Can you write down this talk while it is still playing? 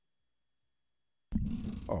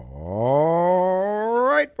All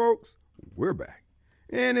right, folks, we're back.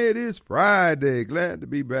 And it is Friday. Glad to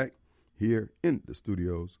be back here in the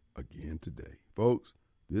studios again today. Folks,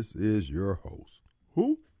 this is your host.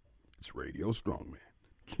 Who? It's Radio Strongman,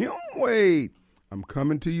 Kim Wade. I'm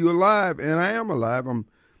coming to you alive, and I am alive. I'm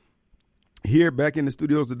here back in the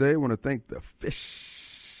studios today. I want to thank the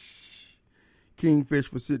Kingfish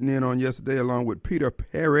for sitting in on yesterday along with Peter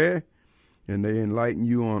Perry. And they enlighten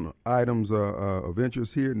you on items of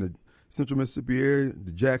interest here in the Central Mississippi area,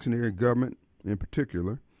 the Jackson area government in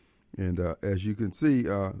particular. And as you can see,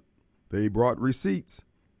 they brought receipts.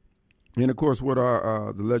 And, of course, what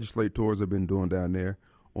the legislators have been doing down there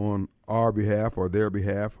on our behalf or their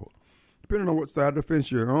behalf, depending on what side of the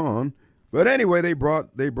fence you're on. But anyway, they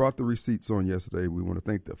brought the receipts on yesterday. We want to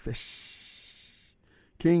thank the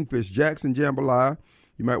Kingfish Jackson Jambalaya.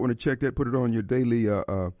 You might want to check that, put it on your daily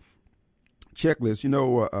checklist.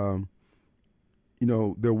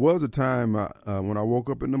 There was a time when I woke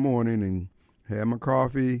up in the morning and had my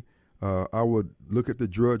coffee, I would look at the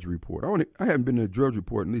Drudge Report. I hadn't been to the Drudge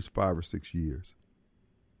Report in at least 5 or 6 years.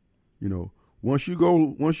 Once you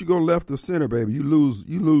go left of center, baby, you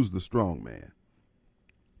lose the strong man.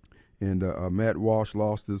 And Matt Walsh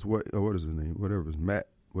lost his way. What is his name? Whatever his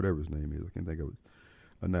name is, I can't think of it.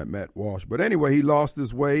 Not Matt Walsh. But anyway, he lost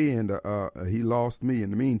his way, and he lost me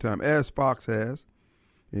in the meantime, as Fox has.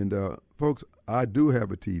 And, folks, I do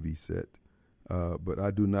have a TV set, but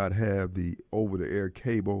I do not have the over-the-air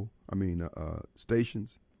cable,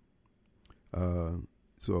 stations.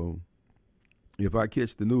 So if I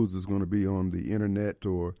catch the news, it's going to be on the internet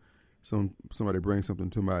or somebody brings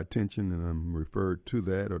something to my attention, and I'm referred to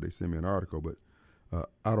that, or they send me an article. But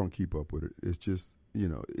I don't keep up with it. It's just,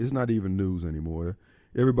 it's not even news anymore.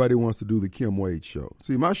 Everybody wants to do the Kim Wade show.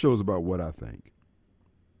 See, my show is about what I think.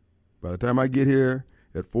 By the time I get here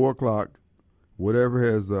at 4 o'clock, whatever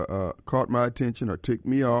has caught my attention or ticked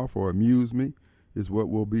me off or amused me is what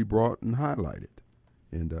will be brought and highlighted.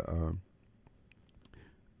 And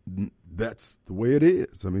that's the way it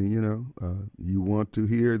is. You want to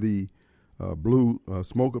hear the blue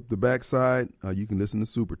smoke up the backside, you can listen to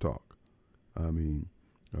Super Talk.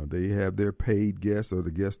 They have their paid guests or the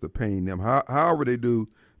guests that are paying them. However they do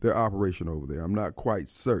their operation over there, I'm not quite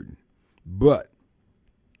certain. But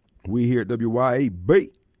we here at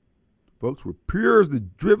WYAB, folks, we're pure as the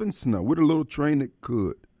driven snow. We're the little train that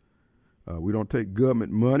could. We don't take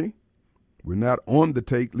government money. We're not on the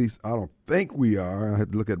take. At least I don't think we are. I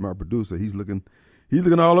had to look at my producer. He's looking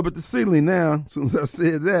all up at the ceiling now. As soon as I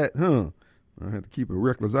said that, I had to keep a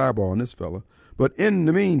reckless eyeball on this fella. But in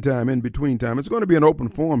the meantime, in between time, it's going to be an open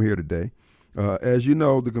forum here today. As you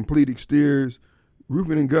know, the Complete Exteriors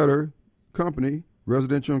Roofing and Gutter Company,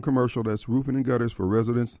 residential and commercial, that's roofing and gutters for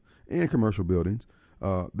residents and commercial buildings.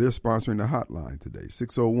 They're sponsoring the hotline today,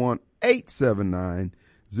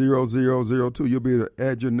 601-879-0002. You'll be able to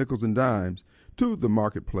add your nickels and dimes to the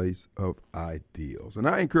marketplace of ideals. And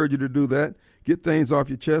I encourage you to do that. Get things off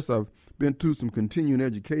your chest. I've been to some continuing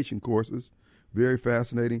education courses. Very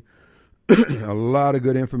fascinating. A lot of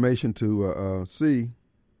good information to see.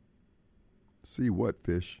 See what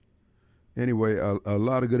fish? Anyway, a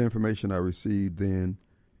lot of good information I received then.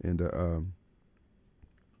 And let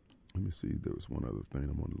me see. There was one other thing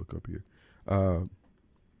I want to look up here.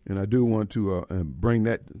 And I do want to bring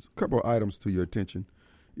a couple of items to your attention.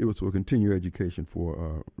 It was for continuing education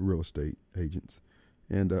for real estate agents.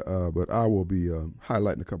 And but I will be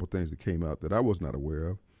highlighting a couple of things that came out that I was not aware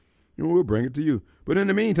of. And we'll bring it to you. But in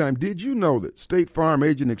the meantime, did you know that State Farm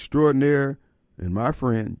agent extraordinaire and my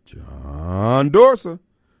friend John Dorsa,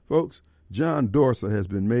 folks, John Dorsa has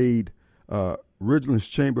been made Ridgeland's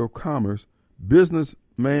Chamber of Commerce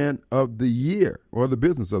Businessman of the Year, or the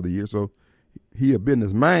Business of the Year. So he a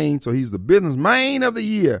business man, so he's the Business Man of the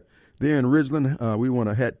Year there in Ridgeland. We want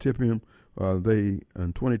to hat tip him. In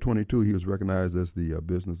 2022, he was recognized as the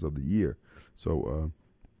Business of the Year. So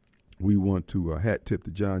we want to hat tip to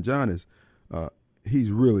John. John is he's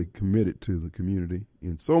really committed to the community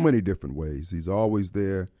in so many different ways. He's always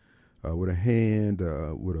there with a hand,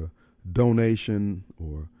 with a donation,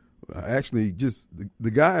 or actually just the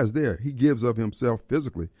guy is there. He gives of himself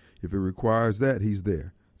physically. If it requires that, he's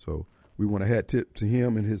there. So we want to hat tip to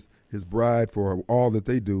him and his bride for all that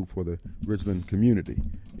they do for the Ridgeland community.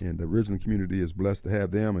 And the Ridgeland community is blessed to have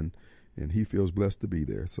them, and he feels blessed to be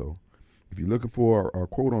there. So if you're looking for a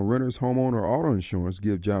quote on renters, homeowner, or auto insurance,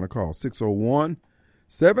 give John a call,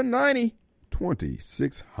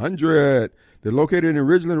 601-790-2600. They're located in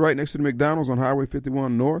Ridgeland, right next to the McDonald's on Highway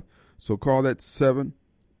 51 North. So call that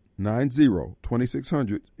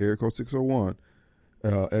 790-2600, area code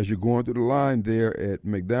As you're going through the line there at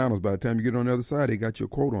McDonald's, by the time you get on the other side, they got your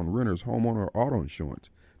quote on renters, homeowner, or auto insurance.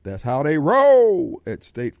 That's how they roll at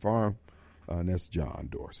State Farm, and that's John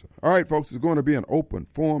Dorsey. All right, folks, it's going to be an open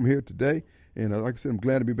forum here today, and like I said, I'm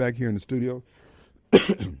glad to be back here in the studio.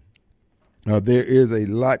 There is a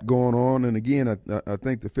lot going on, and again, I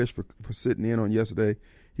thank the Fish for sitting in on yesterday.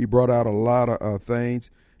 He brought out a lot of things,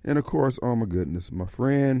 and of course, oh my goodness, my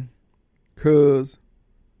friend, cuz,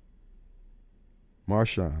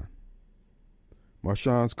 Marshawn.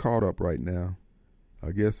 Marshawn's caught up right now.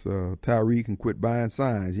 I guess Tyree can quit buying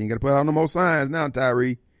signs. You ain't got to put out no more signs now,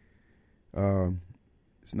 Tyree.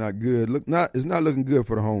 It's not good. It's not looking good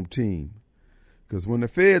for the home team, because when the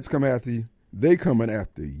feds come after you, they coming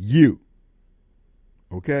after you.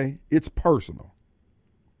 Okay, it's personal.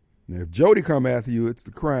 Now, if Jody come after you, it's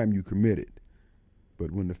the crime you committed.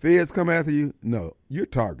 But when the feds come after you, no, you're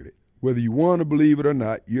targeted. Whether you want to believe it or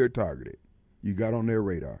not, you're targeted. You got on their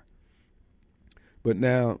radar. But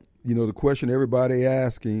now, the question everybody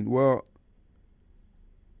asking, well,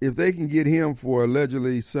 if they can get him for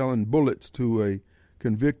allegedly selling bullets to a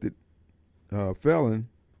convicted felon,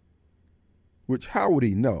 which how would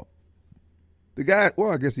he know? The guy,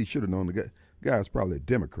 well, I guess he should have known. The guy's probably a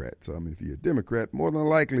Democrat. So, I mean, if you're a Democrat, more than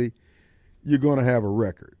likely you're going to have a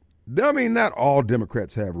record. I mean, not all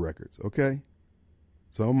Democrats have records, okay?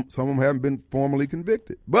 Some of them haven't been formally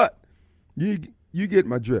convicted. But you get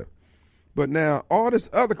my drift. But now, all this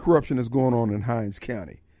other corruption that's going on in Hinds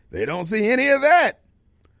County, they don't see any of that.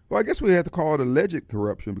 Well, I guess we have to call it alleged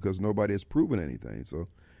corruption because nobody has proven anything. So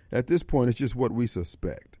at this point, it's just what we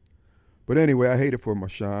suspect. But anyway, I hate it for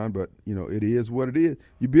Marshawn, but, it is what it is.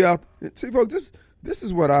 You be out. See, folks, this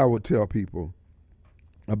is what I would tell people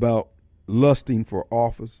about lusting for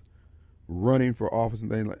office, running for office and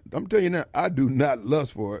things like that. I'm telling you now, I do not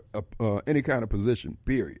lust for any kind of position,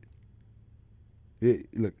 period.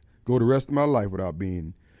 Look, go the rest of my life without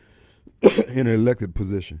being in an elected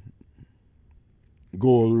position.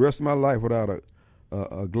 Go the rest of my life without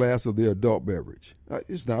a glass of the adult beverage.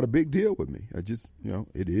 It's not a big deal with me. I just,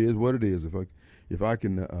 it is what it is. If I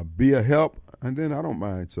can be a help, and then I don't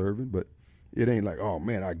mind serving, but it ain't like, oh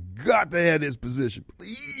man, I got to have this position.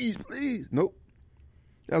 Please. Nope.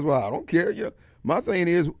 That's why I don't care. My thing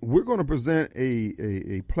is, we're going to present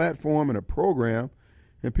a platform and a program,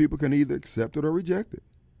 and people can either accept it or reject it.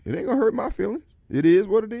 It ain't going to hurt my feelings. It is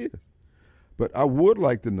what it is. But I would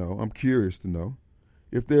like to know, I'm curious to know,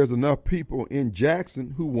 if there's enough people in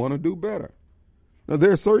Jackson who want to do better. Now,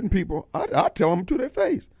 there are certain people, I tell them to their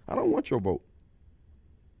face, I don't want your vote.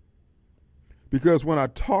 Because when I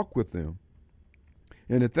talk with them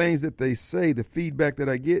and the things that they say, the feedback that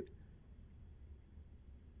I get,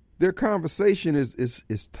 their conversation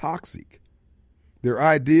is toxic. Their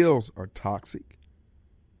ideals are toxic.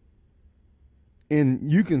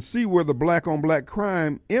 And you can see where the black-on-black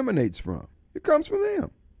crime emanates from. It comes from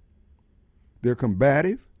them. They're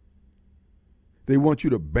combative. They want you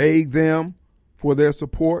to beg them for their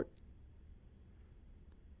support.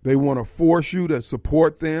 They want to force you to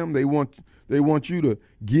support them. They want you to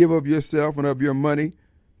give of yourself and of your money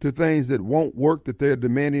to things that won't work, that they're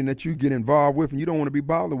demanding that you get involved with, and you don't want to be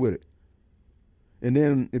bothered with it. And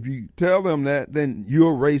then if you tell them that, then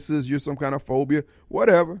you're racist, you're some kind of phobia,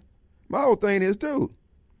 whatever. My whole thing is, dude,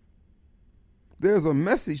 there's a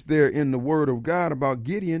message there in the Word of God about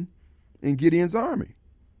Gideon and Gideon's army.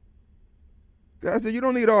 God said, you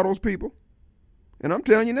don't need all those people. And I'm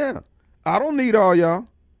telling you now, I don't need all y'all.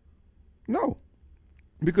 No.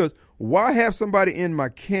 Because why have somebody in my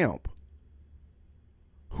camp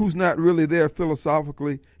who's not really there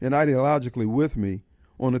philosophically and ideologically with me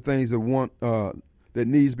on the things that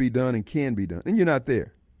needs to be done and can be done, and you're not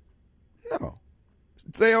there? No.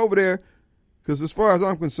 Stay over there, because as far as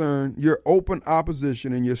I'm concerned, your open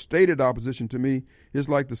opposition and your stated opposition to me is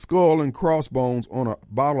like the skull and crossbones on a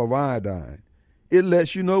bottle of iodine. It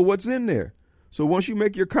lets you know what's in there. So once you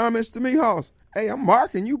make your comments to me, Hoss, hey, I'm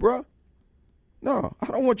marking you, bro. No, I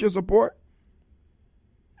don't want your support.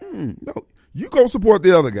 No, you go support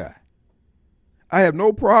the other guy. I have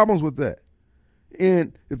no problems with that.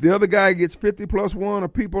 And if the other guy gets 50 plus 1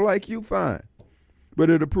 of people like you, fine. But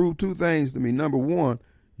it'll prove two things to me. Number one,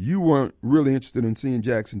 you weren't really interested in seeing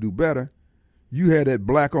Jackson do better. You had that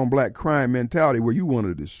black-on-black crime mentality where you want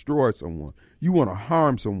to destroy someone. You want to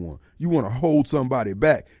harm someone. You want to hold somebody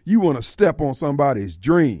back. You want to step on somebody's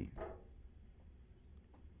dream.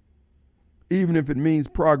 Even if it means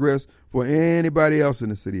progress for anybody else in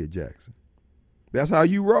the city of Jackson. That's how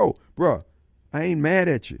you roll. Bruh, I ain't mad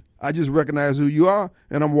at you. I just recognize who you are,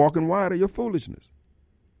 and I'm walking wide of your foolishness.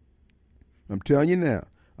 I'm telling you now,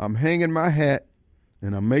 I'm hanging my hat,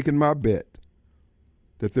 and I'm making my bet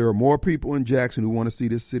that there are more people in Jackson who want to see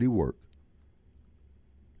this city work,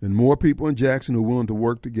 and more people in Jackson who are willing to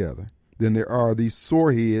work together than there are these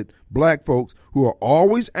sorehead black folks who are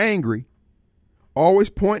always angry,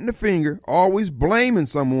 always pointing the finger, always blaming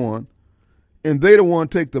someone, and they don't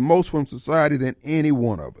want to take the most from society than any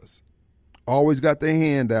one of us. Always got their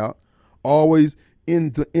hand out, always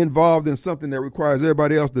involved in something that requires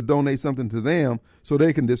everybody else to donate something to them so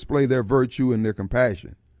they can display their virtue and their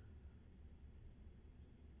compassion.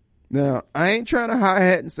 Now, I ain't trying to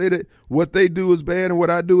hi-hat and say that what they do is bad and what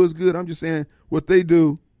I do is good. I'm just saying what they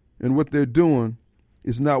do and what they're doing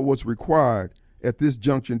is not what's required at this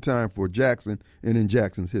junction time for Jackson and in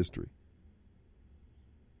Jackson's history.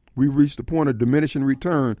 We've reached the point of diminishing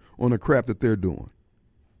return on the crap that they're doing.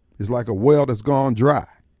 It's like a well that's gone dry.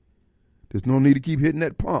 There's no need to keep hitting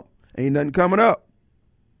that pump. Ain't nothing coming up.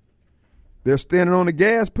 They're standing on the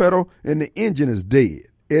gas pedal and the engine is dead.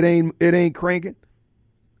 It ain't cranking.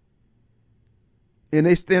 And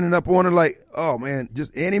they standing up on it like, oh man,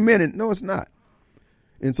 just any minute. No, it's not.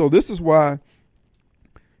 And so this is why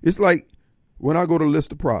it's like when I go to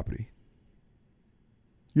list a property,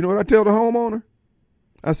 you know what I tell the homeowner?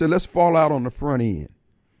 I said, let's fall out on the front end.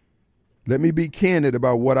 Let me be candid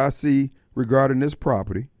about what I see regarding this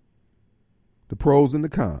property, the pros and the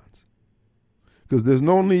cons. Because there's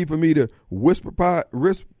no need for me to whisper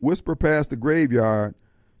past the graveyard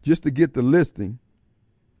just to get the listing,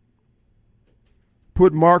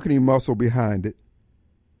 put marketing muscle behind it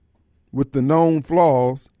with the known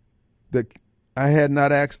flaws that I had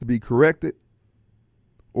not asked to be corrected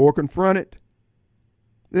or confronted.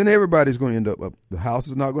 Then everybody's going to end up, the house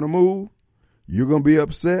is not going to move, you're going to be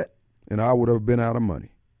upset, and I would have been out of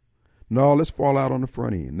money. No, let's fall out on the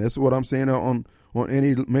front end. That's what I'm saying on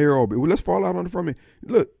any mayoral bill. Let's fall out on the front end.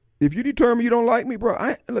 Look, if you determine you don't like me, bro,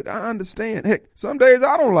 I understand. Heck, some days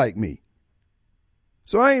I don't like me.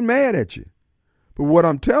 So I ain't mad at you. But what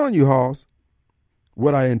I'm telling you, Hoss,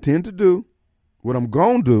 what I intend to do, what I'm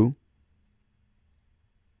going to do,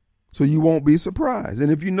 so you won't be surprised.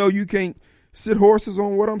 And if you know you can't sit horses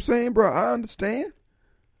on what I'm saying, bro, I understand.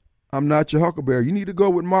 I'm not your huckleberry. You need to go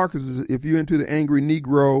with Marcus if you're into the angry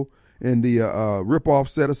Negro and the rip-off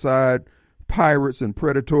set-aside pirates and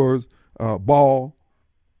predators ball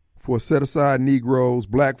for set-aside Negroes,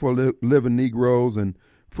 black for living Negroes, and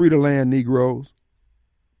free-to-land Negroes,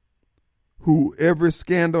 who every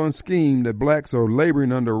scandal and scheme that blacks are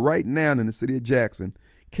laboring under right now in the city of Jackson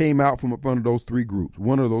came out from up under those three groups.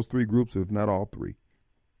 One of those three groups, if not all three.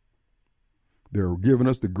 They're giving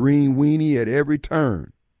us the green weenie at every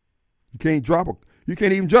turn. You can't drop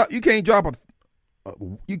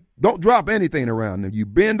you don't drop anything around them. You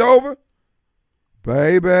bend over,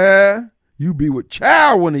 baby, you be with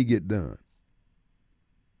child when they get done.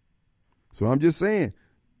 So I'm just saying,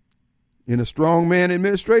 in a strongman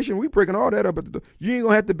administration, we breaking all that up at the door. You ain't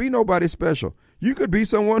gonna have to be nobody special. You could be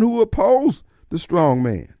someone who opposed the strong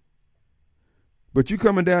man. But you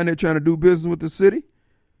coming down there trying to do business with the city,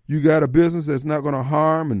 you got a business that's not going to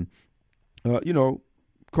harm and,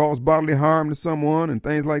 cause bodily harm to someone and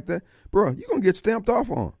things like that, bro, you're going to get stamped off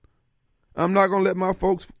on. I'm not going to let my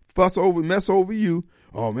folks mess over you.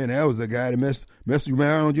 Oh, man, that was the guy that messed you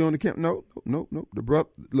around you on the camp. No. The brother,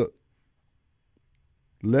 look,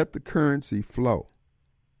 let the currency flow.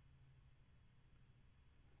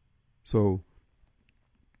 So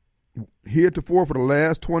heretofore for the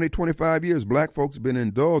last 20, 25 years, black folks have been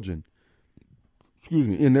indulging,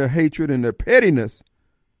 in their hatred and their pettiness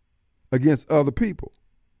against other people.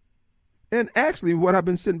 And actually, what I've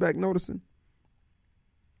been sitting back noticing,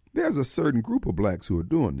 there's a certain group of blacks who are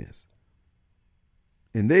doing this.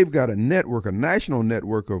 And they've got a network, a national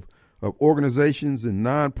network of organizations and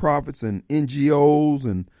nonprofits and NGOs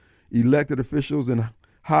and elected officials in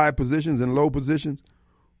high positions and low positions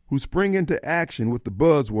who spring into action with the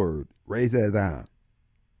buzzword, raise that arm.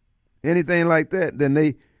 Anything like that, then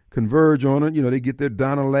they converge on it. They get their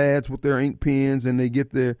Donna Lads with their ink pens, and they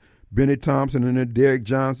get their Benny Thompson and their Derek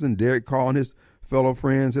Johnson, Derek calling his fellow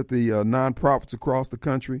friends at the nonprofits across the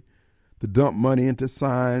country to dump money into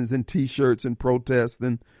signs and T-shirts and protests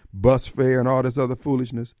and bus fare and all this other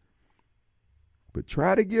foolishness. But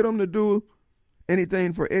try to get them to do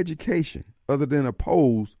anything for education other than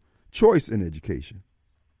oppose choice in education.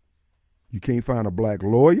 You can't find a black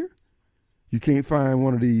lawyer. You can't find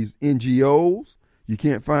one of these NGOs. You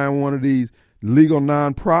can't find one of these legal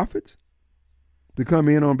nonprofits to come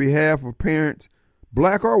in on behalf of parents,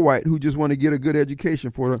 black or white, who just want to get a good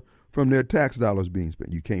education from their tax dollars being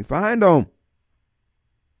spent. You can't find them.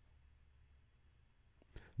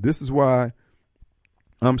 This is why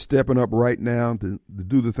I'm stepping up right now to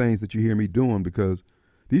do the things that you hear me doing, because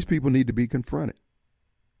these people need to be confronted.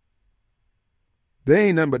 They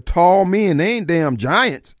ain't nothing but tall men. They ain't damn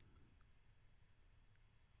giants.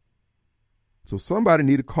 So somebody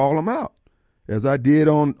need to call them out, as I did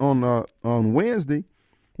on Wednesday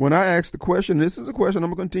when I asked the question. This is a question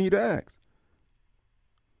I'm going to continue to ask.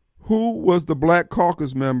 Who was the Black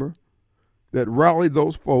Caucus member that rallied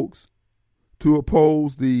those folks to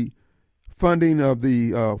oppose the funding of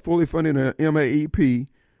the fully funding of MAEP,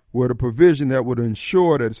 where the provision that would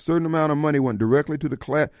ensure that a certain amount of money went directly to the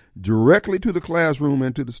classroom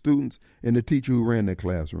and to the students and the teacher who ran that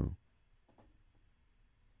classroom?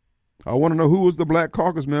 I want to know who was the Black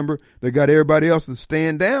Caucus member that got everybody else to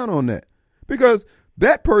stand down on that, because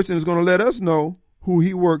that person is going to let us know who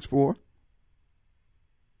he works for,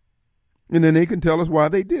 and then they can tell us why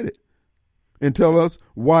they did it and tell us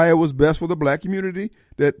why it was best for the black community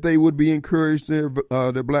that they would be encouraged, their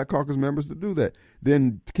Black Caucus members, to do that.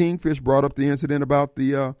 Then Kingfish brought up the incident about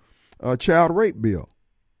the child rape bill.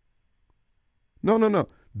 No.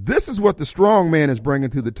 This is what the strong man is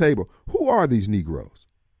bringing to the table. Who are these Negroes?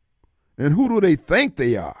 And who do they think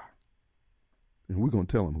they are? And we're going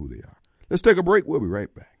to tell them who they are. Let's take a break. We'll be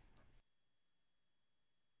right back.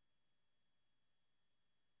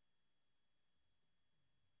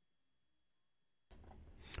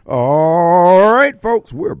 All right,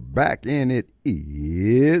 folks, we're back, and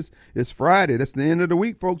it's Friday. That's the end of the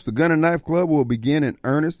week, folks. The Gun and Knife Club will begin in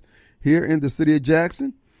earnest here in the city of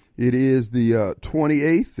Jackson. It is the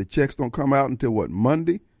 28th. The checks don't come out until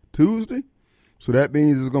Monday, Tuesday. So that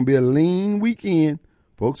means it's going to be a lean weekend.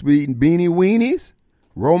 Folks be eating beanie weenies,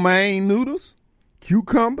 romaine noodles,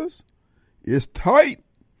 cucumbers. It's tight.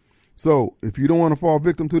 So if you don't want to fall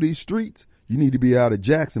victim to these streets, you need to be out of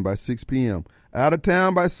Jackson by 6 p.m. Out of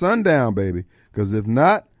town by sundown, baby. Because if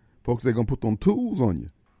not, folks, they're going to put them tools on you.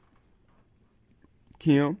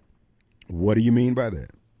 Kim, what do you mean by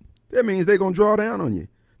that? That means they're going to draw down on you.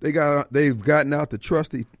 They've gotten out the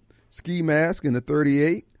trusty ski mask and the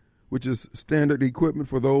 38, which is standard equipment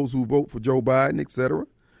for those who vote for Joe Biden, etc.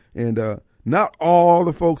 And not all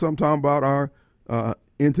the folks I'm talking about are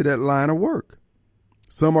into that line of work.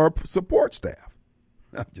 Some are support staff.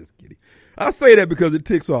 I'm just kidding. I say that because it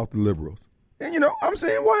ticks off the liberals. And, I'm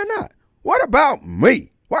saying, why not? What about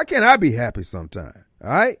me? Why can't I be happy sometime? All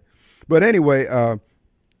right? But anyway,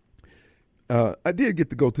 I did get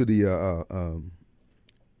to go to the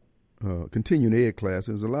continuing ed class.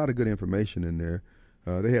 There's a lot of good information in there.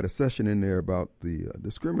 They had a session in there about the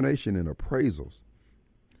discrimination in appraisals.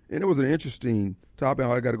 And it was an interesting topic.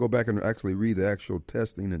 I got to go back and actually read the actual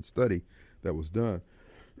testing and study that was done.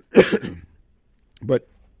 But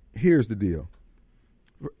here's the deal.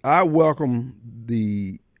 I welcome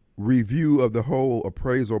the review of the whole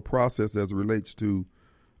appraisal process as it relates to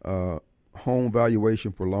home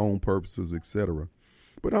valuation for loan purposes, etc.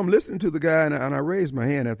 But I'm listening to the guy, and I raised my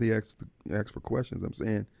hand after he asked for questions. I'm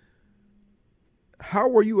saying, how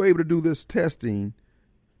were you able to do this testing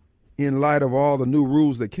in light of all the new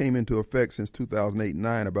rules that came into effect since 2008 and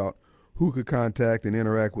 9 about who could contact and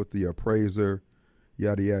interact with the appraiser,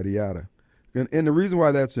 yada, yada, yada? And the reason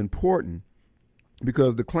why that's important,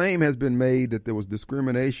 because the claim has been made that there was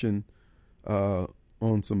discrimination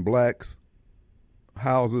on some blacks'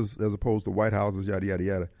 houses as opposed to white houses, yada, yada,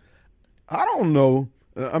 yada. I don't know.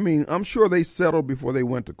 I'm sure they settled before they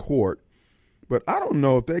went to court, but I don't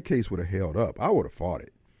know if that case would have held up. I would have fought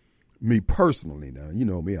it. Me personally now. You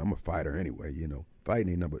know me, I'm a fighter anyway, Fighting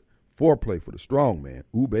ain't nothing but foreplay for the strong man.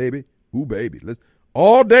 Ooh, baby. Ooh, baby. Let's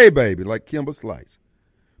all day, baby, like Kimber Slice.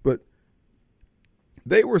 But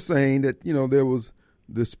they were saying that, there was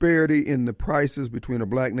disparity in the prices between a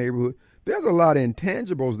black neighborhood. There's a lot of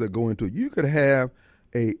intangibles that go into it. You could have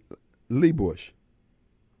a Lee Bush,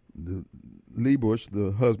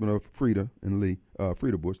 the husband of Frida and Lee,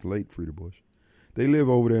 Frida Bush, the late Frida Bush. They live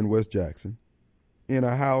over there in West Jackson in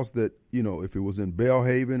a house that, if it was in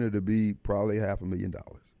Belhaven, it'd be probably $500,000.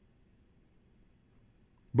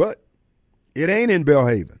 But it ain't in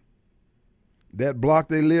Belhaven. That block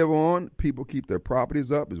they live on, people keep their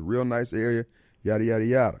properties up. It's a real nice area, yada, yada,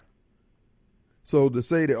 yada. So to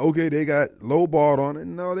say that, okay, they got lowballed on it,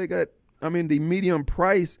 no, they got, the median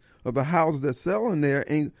price of the houses that sell in there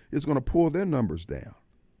is going to pull their numbers down.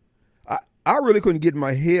 I really couldn't get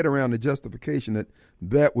my head around the justification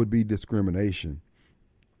that would be discrimination.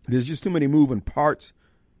 There's just too many moving parts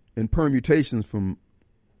and permutations from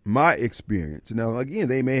my experience. Now, again,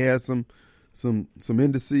 they may have some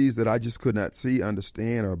indices that I just could not see,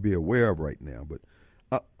 understand, or be aware of right now. But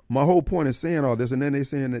my whole point is saying all this, and then they're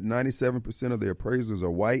saying that 97% of their appraisers are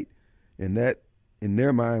white, and that, in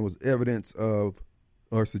their mind, was evidence of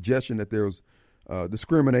or suggestion that there was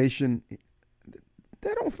discrimination.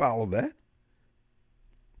 They don't follow that.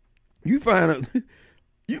 You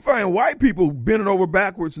find white people bending over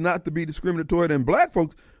backwards not to be discriminatory than black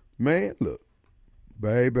folks. Man, look,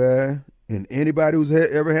 baby, and anybody who's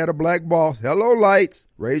ever had a black boss, hello, lights,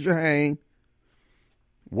 raise your hand,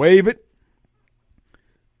 wave it.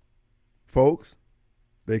 Folks,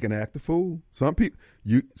 they can act a fool. Some people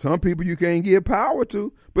you can't give power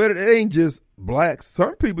to, but it ain't just blacks.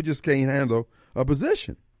 Some people just can't handle a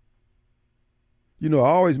position. You know,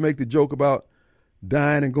 I always make the joke about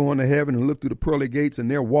dying and going to heaven and look through the pearly gates,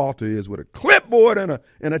 and there Walter is with a clipboard and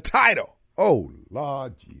a title. Oh,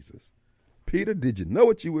 Lord Jesus. Peter, did you know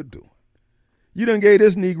what you were doing? You done gave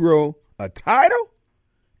this Negro a title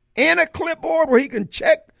and a clipboard where he can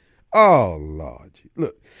check. Oh, Lord.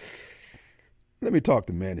 Look, let me talk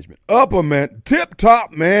to management.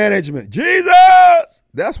 Tip-top management. Jesus!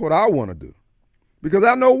 That's what I want to do. Because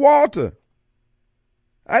I know Walter.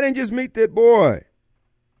 I didn't just meet that boy.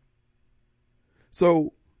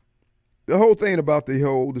 So the whole thing about the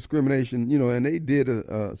whole discrimination, you know, and they did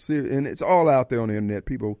a series, and it's all out there on the internet.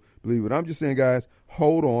 People believe it. I'm just saying, guys,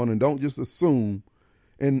 hold on and don't just assume.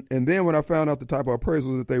 And then when I found out the type of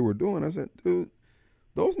appraisals that they were doing, I said, dude,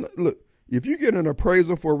 look, if you get an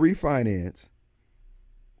appraisal for refinance,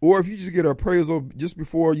 or if you just get an appraisal just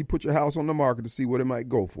before you put your house on the market to see what it might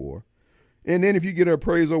go for, and then if you get an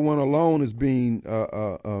appraisal when a loan is being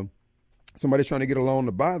somebody's trying to get a loan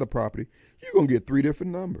to buy the property, you're going to get 3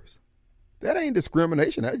 different numbers. That ain't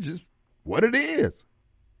discrimination. That's just what it is.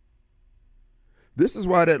 This is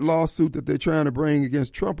why that lawsuit that they're trying to bring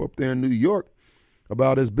against Trump up there in New York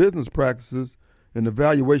about his business practices and the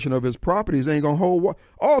valuation of his properties ain't going to hold.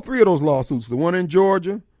 All 3 of those lawsuits, the one in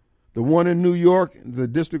Georgia, the one in New York, the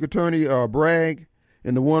district attorney, Bragg,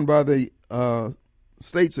 and the one by the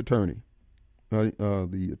state's attorney,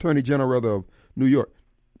 the attorney general, rather, of New York,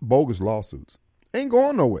 bogus lawsuits. Ain't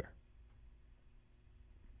going nowhere.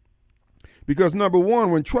 Because number one,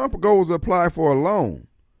 when Trump goes to apply for a loan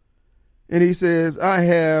and he says, I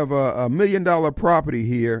have a $1 million property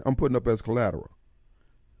here I'm putting up as collateral.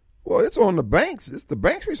 Well, it's on the banks. It's the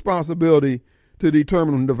bank's responsibility to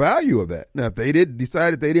determine the value of that. Now, if they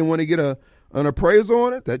decided they didn't want to get an appraisal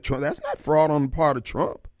on it, that's not fraud on the part of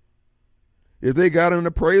Trump. If they got an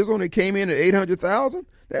appraisal and it came in at $800,000,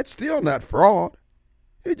 that's still not fraud.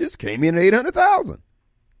 It just came in at $800,000.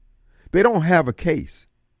 They don't have a case.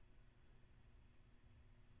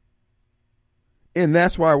 And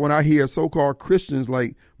that's why when I hear so-called Christians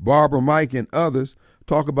like Barbara Mike and others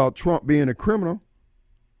talk about Trump being a criminal,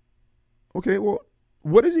 okay, well,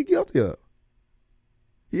 what is he guilty of?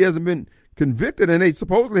 He hasn't been convicted, and they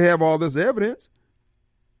supposedly have all this evidence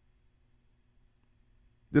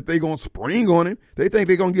that they're going to spring on him. They think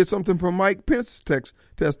they're going to get something from Mike Pence's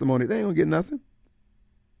testimony. They ain't going to get nothing.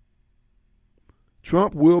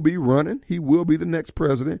 Trump will be running. He will be the next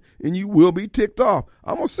president, and you will be ticked off.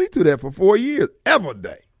 I'm going to see to that for 4 years, every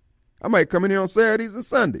day. I might come in here on Saturdays and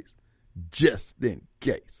Sundays, just in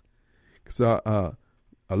case. So a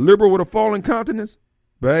liberal with a fallen countenance,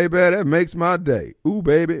 baby, that makes my day. Ooh,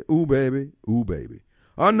 baby, ooh, baby, ooh, baby.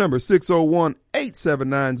 Our number is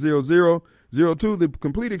 601-879-0002, the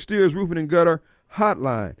Complete Exteriors Roofing and Gutter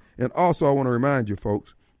hotline. And also, I want to remind you,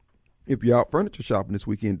 folks, if you're out furniture shopping this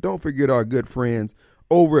weekend, don't forget our good friends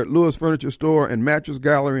over at Lewis Furniture Store and Mattress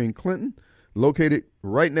Gallery in Clinton, located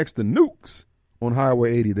right next to Nukes on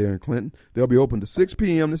Highway 80 there in Clinton. They'll be open to 6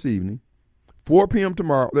 p.m. this evening, 4 p.m.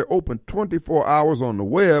 tomorrow. They're open 24 hours on the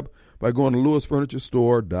web by going to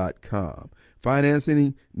lewisfurniturestore.com.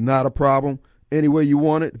 Financing, not a problem. Any way you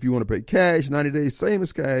want it. If you want to pay cash, 90 days, same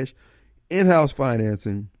as cash. In-house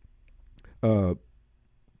financing.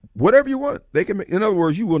 Whatever you want, they can make. In other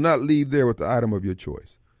words, you will not leave there with the item of your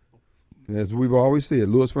choice. As we've always said,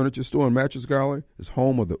 Lewis Furniture Store and Mattress Gallery is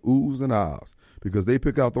home of the oohs and ahs because they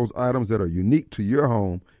pick out those items that are unique to your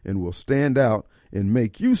home and will stand out and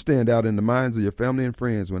make you stand out in the minds of your family and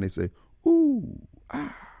friends when they say, ooh,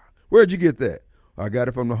 ah. Where'd you get that? I got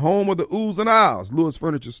it from the home of the oohs and ahs,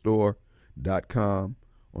 lewisfurniturestore.com.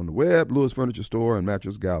 On the web, Lewis Furniture Store and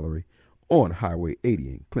Mattress Gallery on Highway 80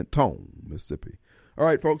 in Clinton, Mississippi. All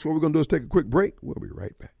right, folks, what we're going to do is take a quick break. We'll be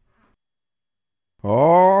right back.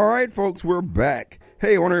 All right, folks, we're back.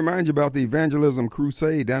 Hey, I want to remind you about the Evangelism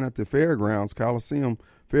Crusade down at the Fairgrounds, Coliseum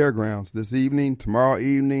Fairgrounds, this evening, tomorrow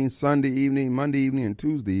evening, Sunday evening, Monday evening, and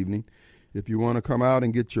Tuesday evening. If you want to come out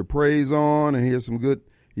and get your praise on and hear some good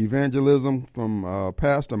evangelism from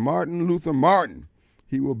Pastor Martin Luther Martin,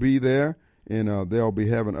 he will be there, and they'll be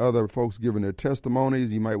having other folks giving their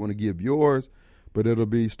testimonies. You might want to give yours, but it'll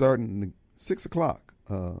be starting 6 o'clock,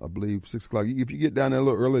 I believe, 6 o'clock. If you get down there a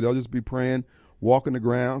little early, they'll just be praying, walking the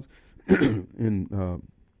grounds, and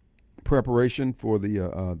preparation for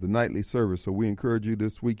the nightly service. So we encourage you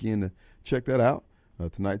this weekend to check that out.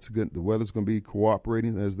 Tonight's good. The weather's going to be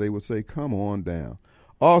cooperating, as they would say. Come on down.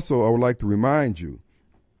 Also, I would like to remind you,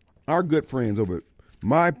 our good friends over at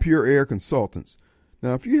My Pure Air Consultants.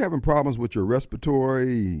 Now, if you're having problems with your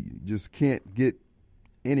respiratory, you just can't get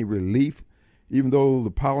any relief, even though the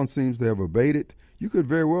pollen seems to have abated, you could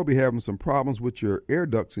very well be having some problems with your air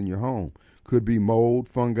ducts in your home. Could be mold,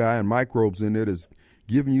 fungi, and microbes in there that's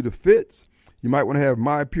giving you the fits. You might want to have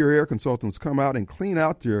My Pure Air Consultants come out and clean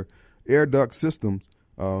out your air duct systems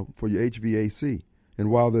for your HVAC. And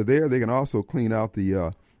while they're there, they can also clean out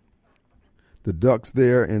the ducts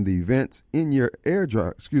there and the vents in your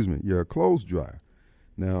your clothes dryer.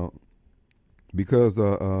 Now, because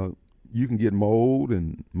you can get mold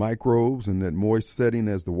and microbes in that moist setting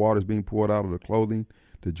as the water's being poured out of the clothing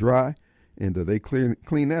to dry, and they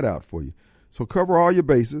clean that out for you. So cover all your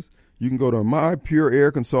bases. You can go to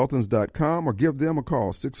mypureairconsultants.com or give them a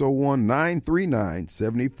call,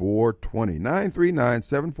 601-939-7420,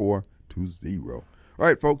 939-7420. All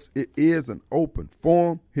right, folks, it is an open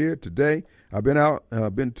forum here today. I've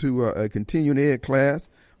been to a continuing ed class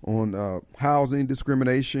on housing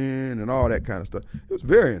discrimination and all that kind of stuff. It was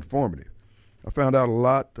very informative. I found out a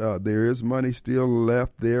lot. There is money still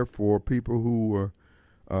left there for people who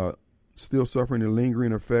are still suffering the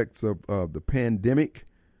lingering effects of the pandemic.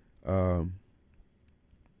 The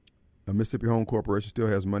Mississippi Home Corporation still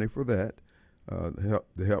has money for that, to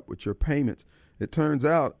help with your payments. It turns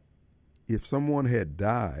out if someone had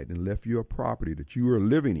died and left you a property that you were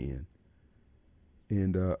living in,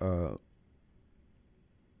 and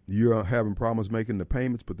you're having problems making the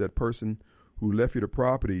payments, but that person who left you the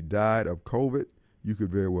property died of COVID, you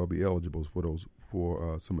could very well be eligible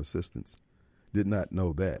for some assistance. Did not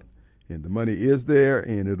know that. And the money is there,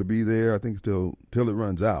 and it'll be there, I think, till it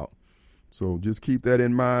runs out. So just keep that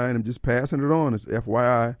in mind. I'm just passing it on. It's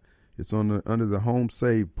FYI. It's under the Home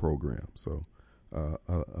Save program. So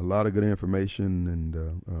a lot of good information,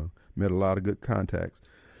 and met a lot of good contacts.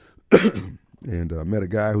 And met a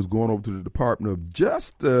guy who's going over to the Department of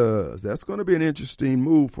Justice. That's going to be an interesting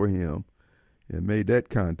move for him, and made that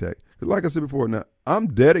contact. Because like I said before, now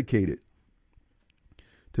I'm dedicated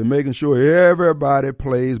to making sure everybody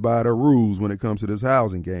plays by the rules when it comes to this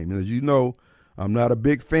housing game. And as you know, I'm not a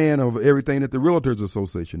big fan of everything that the Realtors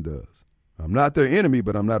Association does. I'm not their enemy,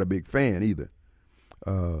 but I'm not a big fan either.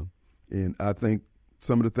 And I think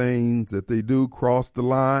some of the things that they do cross the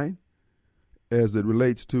line as it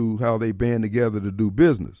relates to how they band together to do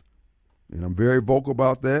business. And I'm very vocal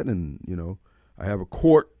about that. And, I have a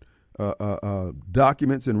court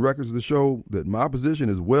documents and records to show that my position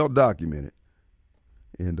is well documented.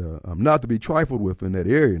 And I'm not to be trifled with in that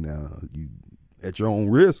area now, you at your own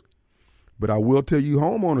risk. But I will tell you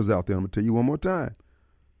homeowners out there, I'm going to tell you one more time.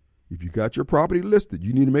 If you got your property listed,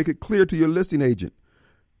 you need to make it clear to your listing agent,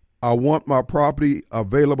 I want my property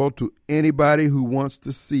available to anybody who wants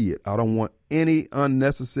to see it. I don't want any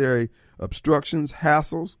unnecessary obstructions,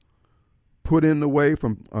 hassles put in the way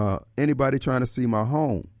from anybody trying to see my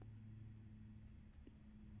home.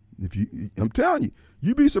 I'm telling you,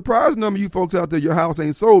 you'd be surprised number of you folks out there, your house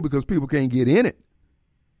ain't sold because people can't get in it.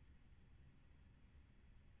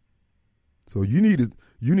 So you need to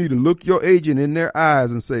look your agent in their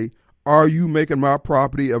eyes and say, are you making my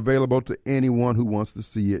property available to anyone who wants to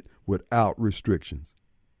see it without restrictions?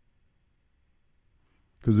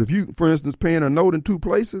 Because if you, for instance, paying a note in two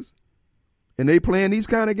places and they playing these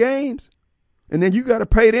kind of games, and then you got to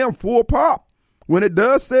pay them full pop when it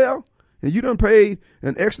does sell, and you done paid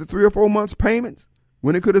an extra 3 or 4 months payments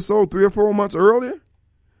when it could have sold 3 or 4 months earlier,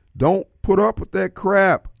 don't put up with that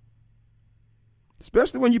crap.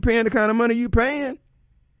 Especially when you're paying the kind of money you're paying.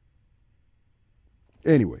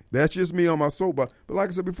 Anyway, that's just me on my soapbox. But like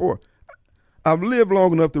I said before, I've lived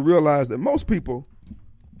long enough to realize that most people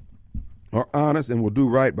are honest and will do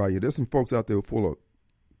right by you. There's some folks out there full of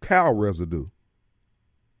cow residue.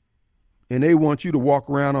 And they want you to walk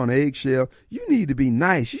around on eggshell. You need to be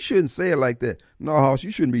nice. You shouldn't say it like that. No, Hoss, you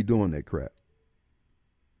shouldn't be doing that crap.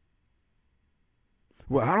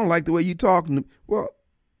 Well, I don't like the way you talking to me. Well,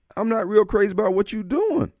 I'm not real crazy about what you're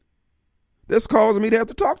doing. That's causing me to have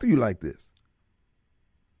to talk to you like this.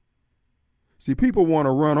 See, people want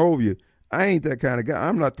to run over you. I ain't that kind of guy.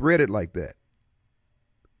 I'm not threaded like that.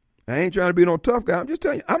 I ain't trying to be no tough guy. I'm just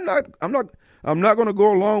telling you, I'm not going to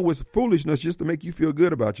go along with foolishness just to make you feel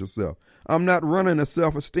good about yourself. I'm not running a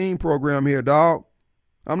self-esteem program here, dog.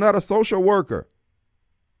 I'm not a social worker.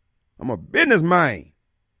 I'm a businessman.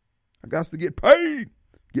 I got to get paid.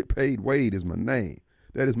 Get Paid Wade is my name.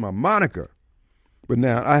 That is my moniker. But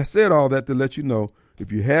now, I said all that to let you know,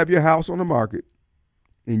 if you have your house on the market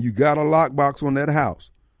and you got a lockbox on that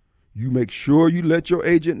house, you make sure you let your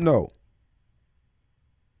agent know.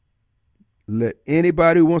 Let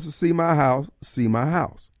anybody who wants to see my house see my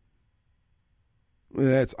house. And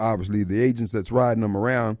that's obviously the agents that's riding them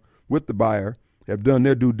around with the buyer have done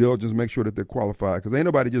their due diligence, make sure that they're qualified. Because ain't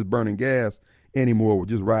nobody just burning gas anymore with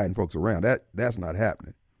just riding folks around. That's not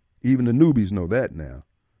happening. Even the newbies know that now.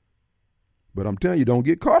 But I'm telling you, don't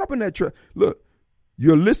get caught up in that trap. Look,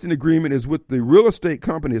 your listing agreement is with the real estate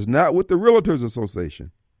company. It's not with the Realtors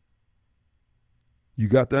Association. You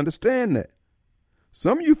got to understand that.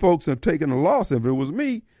 Some of you folks have taken a loss. If it was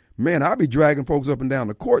me, man, I'd be dragging folks up and down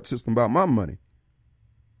the court system about my money.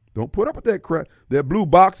 Don't put up with that crap. That blue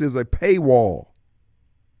box is a paywall.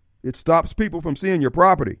 It stops people from seeing your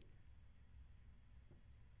property.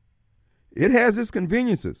 It has its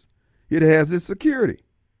conveniences. It has its security.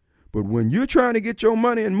 But when you're trying to get your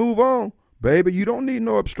money and move on, baby, you don't need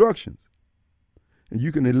no obstructions. And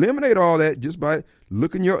you can eliminate all that just by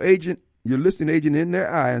looking your listing agent in their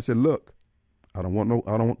eye and say, look, I don't want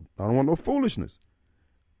no foolishness.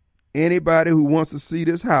 Anybody who wants to see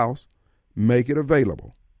this house, make it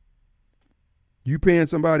available. You paying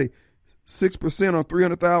somebody 6% on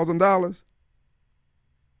 $300,000?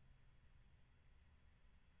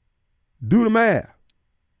 Do the math.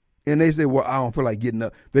 And they say, well, I don't feel like getting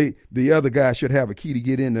up. The other guy should have a key to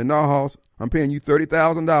get in the house. I'm paying you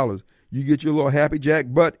 $30,000. You get your little Happy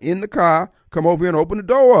Jack butt in the car, come over here and open the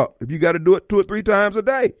door up. If you got to do it 2 or 3 times a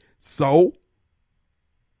day. So,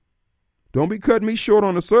 don't be cutting me short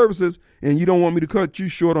on the services and you don't want me to cut you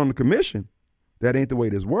short on the commission. That ain't the way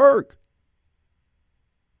this works.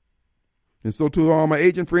 And so to all my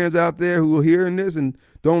agent friends out there who are hearing this and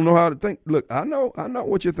don't know how to think, look, I know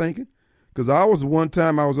what you're thinking. Because I was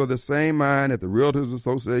of the same mind at the Realtors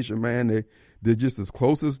Association, man. They're just as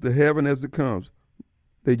closest to heaven as it comes.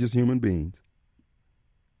 They just human beings.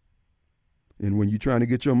 And when you're trying to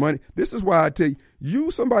get your money, this is why I tell you,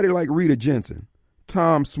 use somebody like Rita Jensen,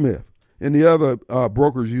 Tom Smith, and the other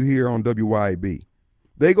brokers you hear on WYAB.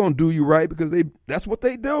 They're going to do you right because that's what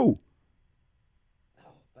they do.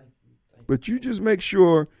 Thank you. But you just make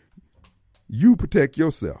sure you protect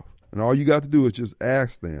yourself. And all you got to do is just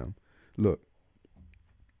ask them, look,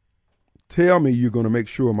 tell me you're going to make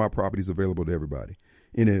sure my property is available to everybody.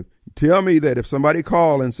 And tell me that if somebody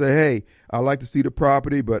call and say, hey, I'd like to see the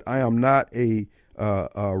property, but I am not a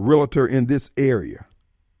realtor in this area,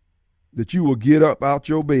 that you will get up out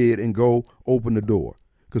your bed and go open the door.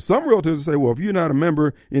 Because some realtors say, well, if you're not a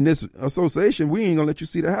member in this association, we ain't going to let you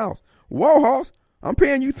see the house. Whoa, house, I'm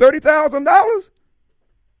paying you $30,000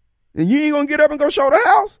 and you ain't going to get up and go show the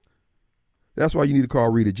house? That's why you need to call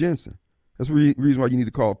Rita Jensen. That's the reason why you need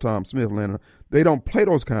to call Tom Smith, Atlanta. They don't play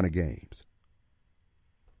those kind of games.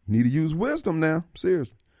 You need to use wisdom now,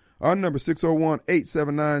 seriously. Our number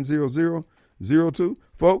 601-879-0002.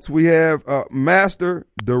 Folks, we have Master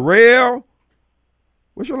Darrell.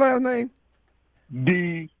 What's your last name?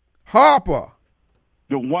 D. Harper.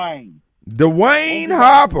 Dwayne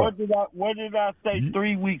Harper. What did I say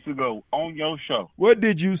 3 weeks ago on your show? What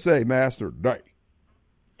did you say, Master Day?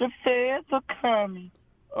 The feds are coming.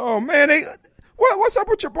 Oh, man. What's up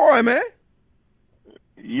with your boy, man?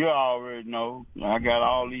 You already know. I got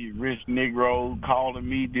all these rich Negroes calling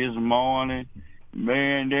me this morning.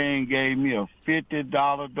 Man, they ain't gave me a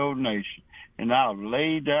 $50 donation. And I've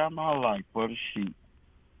laid down my life for the sheep.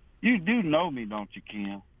 You do know me, don't you,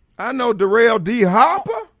 Kim? I know Darrell D.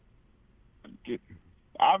 Harper.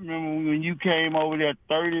 I remember when you came over there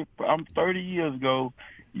 30 years ago.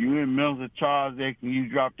 You in Mills of Charles X and you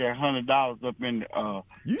dropped that $100 up in the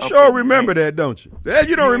you sure remember that, don't you?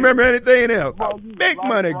 You don't remember anything else. Well, Big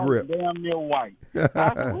money grip. Damn near white.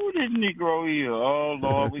 I said, who this Negro is? Oh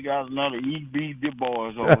Lord, we got another E.B. Du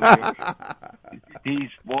Bois over there. He's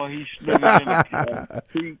slicker than a can.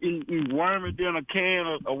 He's wormier than a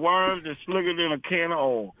can of worms that's slicker than a can of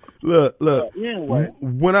oil. Look. Anyway.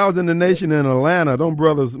 When I was in the nation in Atlanta, them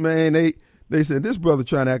brothers, man, They said this brother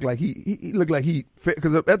trying to act like he looked like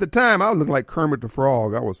because at the time I was looking like Kermit the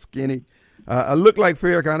Frog. I was skinny. I looked like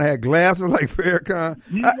Farrakhan. I had glasses like Farrakhan.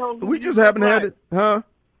 We just happened to have it, huh?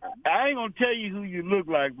 I ain't gonna tell you who you look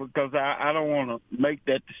like because I don't want to make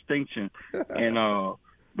that distinction. And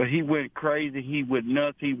but he went crazy. He went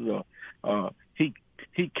nuts. He was he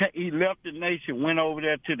left the nation, went over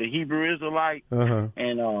there to the Hebrew Israelite,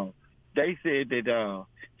 and they said that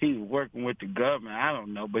he was working with the government. I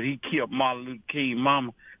don't know, but he killed Martin Luther King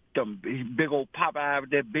mama. Them big old Popeye with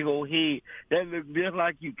that big old head. That looked just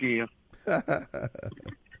like you, Kim.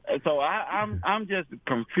 So I'm just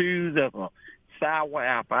confused as a sour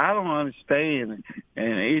apple. I don't understand it,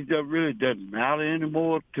 and it just really doesn't matter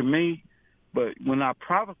anymore to me. But when I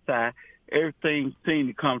prophesied, everything seemed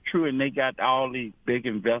to come true, and they got all these big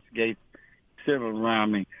investigations sitting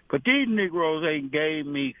around me. But these Negroes ain't gave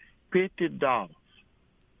me $50.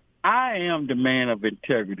 I am the man of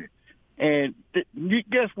integrity. And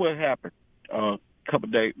guess what happened a couple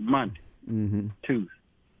of days, Monday, Tuesday?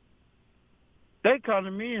 They come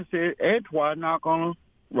to me and said, Antoine not going to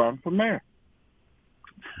run for mayor.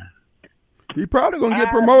 He probably going to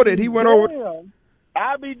get promoted. He went over.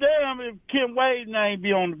 I'll be damned if Kim Wade's name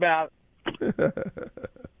be on the ballot.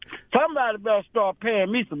 Somebody better start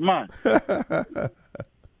paying me some money.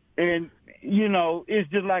 And, you know, it's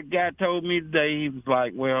just like guy told me today. He was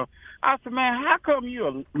like, well, I said, man, how come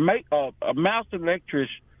you a master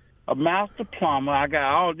electrician, a master plumber? I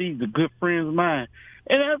got all these good friends of mine.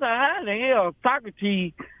 And I said, how the hell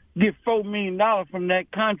Socrates get $4 million from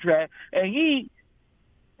that contract? And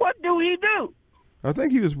what do he do? I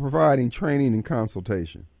think he was providing training and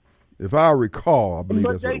consultation. If I recall, I believe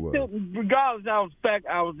that's what it was. Regardless, I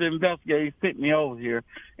was the investigator, sent me over here,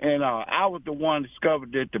 and I was the one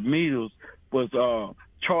discovered that the meters was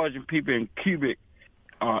charging people in cubic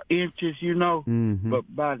inches, you know,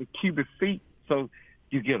 but by the cubic feet. So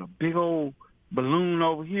you get a big old balloon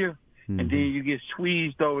over here, and then you get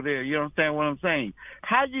squeezed over there. You understand what I'm saying?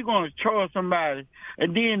 How you going to charge somebody?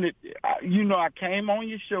 And then, you know, I came on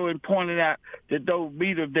your show and pointed out that those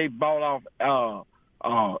meters they bought off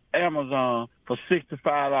Amazon for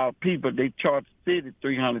 $65 a piece, but they charged the city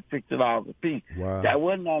 $360 a piece. Wow. That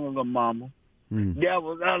wasn't none of the mama. That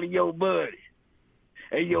was out of your buddy.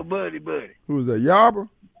 Hey, your buddy. Who was that, Yarber?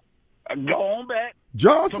 Go on back.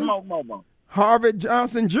 Johnson? Come on, mama. Harvard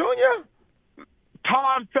Johnson Jr.?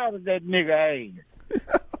 Tom Feather, that nigga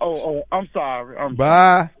ass. oh, I'm sorry.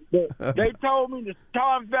 Bye. They told me to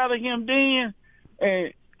Tom Feather him then,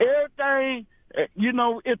 and everything, you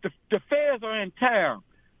know, if the feds are in town.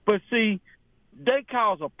 But see, they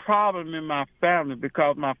cause a problem in my family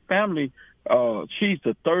because my family, she's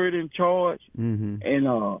the third in charge,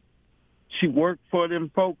 and she worked for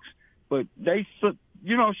them folks, but they,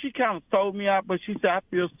 you know, she kind of sold me out, but she said, I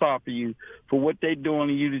feel sorry for you for what they doing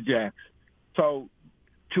to you to Jack. So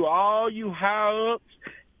to all you higher-ups,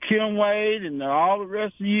 Kim Wade and all the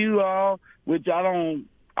rest of you all, which I don't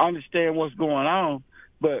understand what's going on,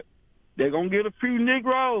 but they're going to get a few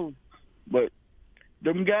Negroes. But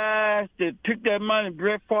them guys that took that money,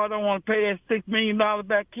 Brett Favre don't want to pay that $6 million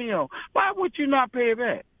back to him. Why would you not pay it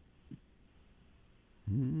back?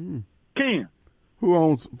 Kim. Who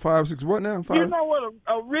owns 5-6 what now? 5? You know what?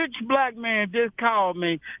 A rich black man just called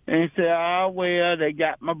me and said, oh, well, they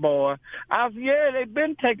got my boy. I said, yeah, they've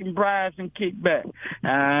been taking bribes and kickbacks.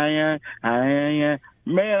 Man, I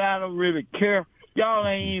don't really care. Y'all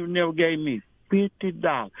ain't even never gave me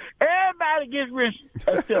 $50. Everybody gets rich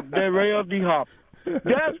except Darrell D. Harper.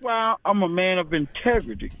 That's why I'm a man of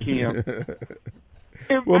integrity, Kim.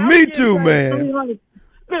 Well, me too, man.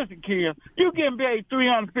 Listen, Kim, you getting paid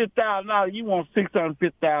 $350,000, you want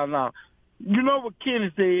 $650,000. You know what Kenny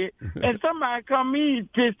said? And somebody come in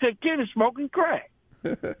and said Kenny smoking crack.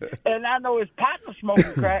 And I know his partner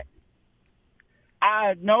smoking crack.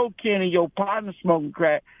 I know Kenny, your partner smoking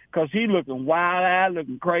crack, because he looking wild-eyed,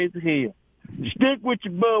 looking crazy as hell. Stick with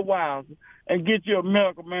your Budweiser and get your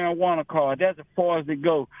American marijuana card. That's as far as it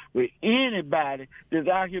goes with anybody that's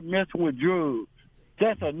out here messing with drugs.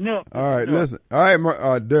 That's enough. All right, listen. All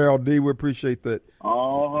right, Darrell D., we appreciate that.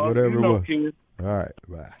 Whatever it was. Kid. All right,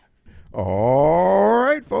 bye. All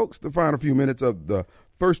right, folks, the final few minutes of the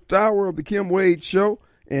first hour of the Kim Wade Show.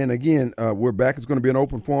 And again, we're back. It's going to be an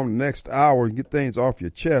open forum the next hour and get things off your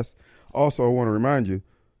chest. Also, I want to remind you,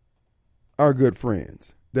 our good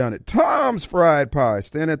friends down at Tom's Fried Pie.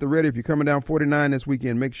 Stand at the ready. If you're coming down 49 this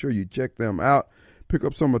weekend, make sure you check them out. Pick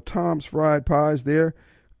up some of Tom's Fried Pies there.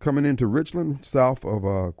 Coming into Richland, south of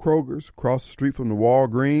Kroger's, across the street from the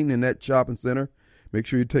Walgreen in that shopping center. Make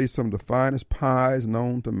sure you taste some of the finest pies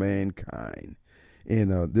known to mankind.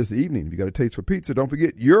 And this evening, if you got a taste for pizza, don't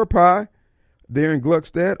forget Your Pie there in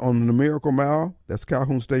Gluckstadt on the Miracle Mile. That's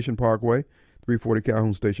Calhoun Station Parkway, 340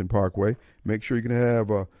 Calhoun Station Parkway. Make sure you can have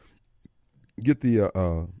get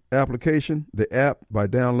the application, the app, by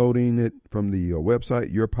downloading it from the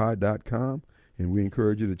website, yourpie.com. And we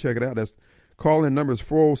encourage you to check it out. That's call-in number is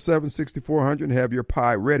 407-6400 and have your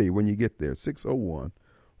pie ready when you get there,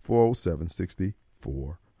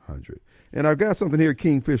 601-407-6400. And I've got something here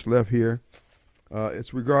Kingfish left here.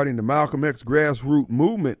 It's regarding the Malcolm X grassroots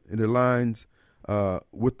movement. It aligns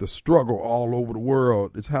with the struggle all over the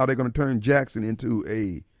world. It's how they're going to turn Jackson into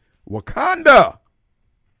a Wakanda.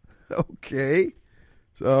 Okay.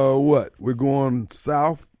 So what? We're going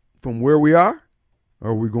south from where we are?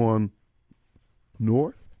 Or are we going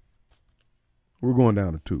north? We're going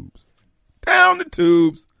down the tubes. Down the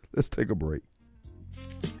tubes. Let's take a break.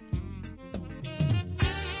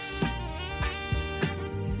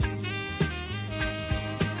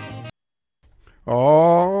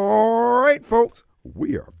 All right, folks,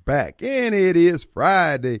 we are back, and it is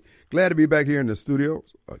Friday. Glad to be back here in the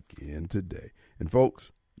studios again today. And,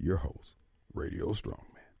 folks, your host, Radio Strongman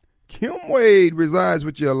Kim Wade, resides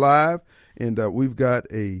with you live, and we've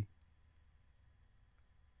got a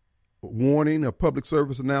warning, a public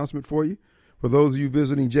service announcement for you. For those of you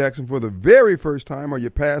visiting Jackson for the very first time or you're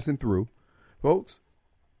passing through, folks,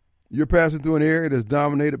 you're passing through an area that's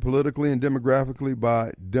dominated politically and demographically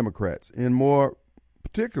by Democrats, and more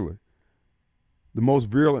particularly, the most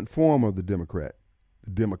virulent form of the Democrat, the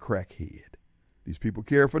Democrat head. These people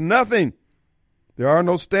care for nothing. There are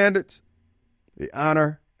no standards. They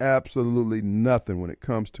honor absolutely nothing when it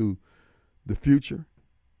comes to the future.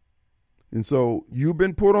 And so you've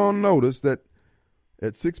been put on notice that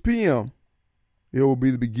at 6 p.m., it will be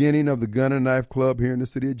the beginning of the Gun and Knife Club here in the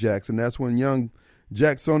city of Jackson. That's when young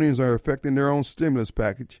Jacksonians are effecting their own stimulus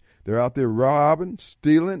package. They're out there robbing,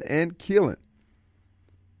 stealing, and killing.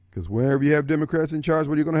 Because wherever you have Democrats in charge,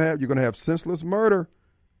 what are you going to have? You're going to have senseless murder.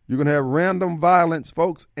 You're going to have random violence,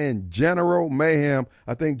 folks, and general mayhem.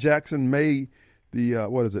 I think Jackson made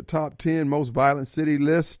the, top 10 most violent city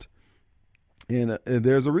list. And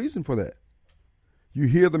there's a reason for that. You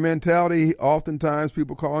hear the mentality, oftentimes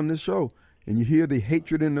people call on this show, and you hear the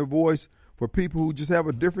hatred in their voice for people who just have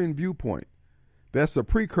a different viewpoint. That's a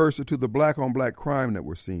precursor to the black-on-black crime that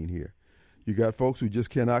we're seeing here. You got folks who just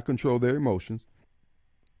cannot control their emotions,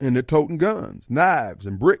 and they're toting guns, knives,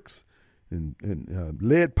 and bricks, and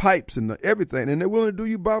lead pipes, and everything, and they're willing to do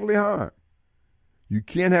you bodily harm. You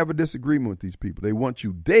can't have a disagreement with these people. They want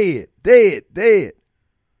you dead, dead, dead.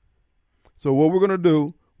 So what we're going to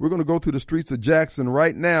do, we're going to go to the streets of Jackson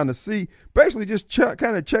right now to see, basically just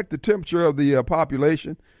kind of check the temperature of the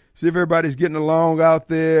population, see if everybody's getting along out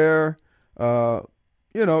there.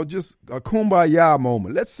 Just a kumbaya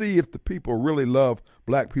moment. Let's see if the people really love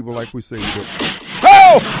black people like we say we do.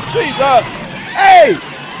 Oh, Jesus! Hey,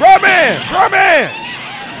 brother,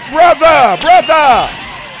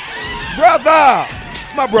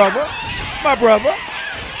 my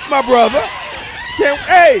brother.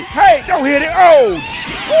 Hey, don't hit it. Oh,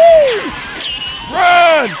 woo.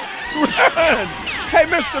 Run. Hey,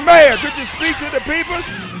 Mr. Mayor, could you speak to the peoples?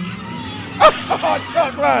 Oh,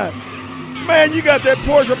 Chuck Line. Man, you got that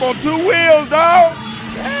Porsche up on 2 wheels, dog.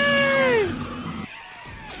 Hey.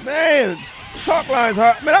 Man, Chuck Line's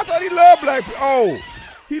hot. Man, I thought he loved black people. Oh,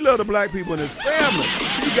 he loved the black people in his family.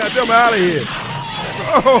 He got them out of here.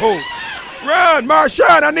 Oh, run,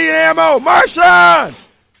 Marshawn, I need ammo. Marshawn,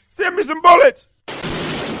 send me some bullets.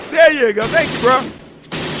 There you go. Thank you, bro.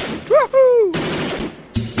 Woohoo.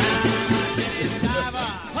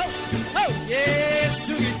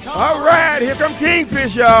 All right, here come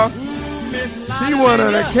Kingfish, y'all. He wanted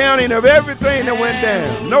an accounting of everything that went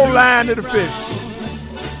down. No line to the fish.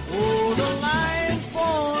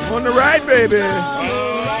 On the right, baby.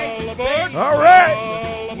 All right.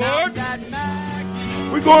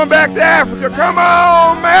 We're going back to Africa. Come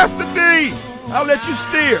on, Master D. I'll let you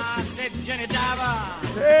steer.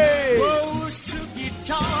 Hey.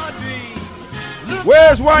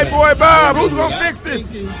 Where's White Boy Bob? Who's going to fix this?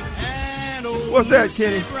 What's that,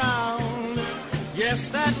 Kenny?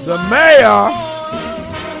 The mayor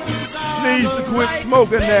needs to quit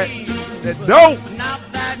smoking that dope.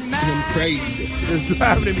 Him crazy. It's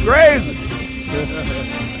driving him crazy.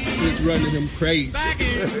 It's running him crazy.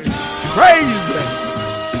 Crazy.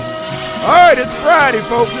 All right, it's Friday,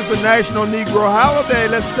 folks. It's a National Negro holiday.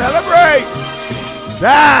 Let's celebrate.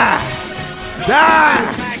 Die.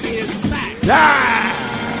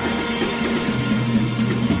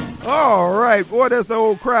 All right, boy, that's the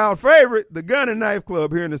old crowd favorite, the Gun and Knife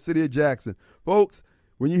Club here in the city of Jackson. Folks,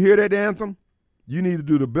 when you hear that anthem, you need to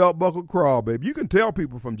do the belt buckle crawl, baby. You can tell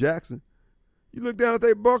people from Jackson. You look down at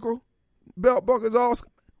their belt buckles all.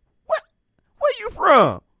 Where you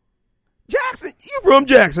from? Jackson? You from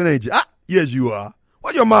Jackson, ain't you? Yes, you are.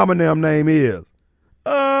 What your mama damn name is?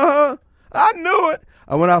 I knew it.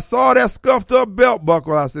 And when I saw that scuffed up belt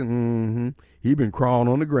buckle, I said, he been crawling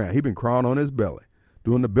on the ground. He been crawling on his belly,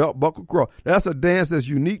 doing the belt buckle crawl. That's a dance that's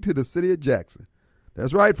unique to the city of Jackson.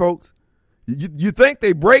 That's right, folks. You think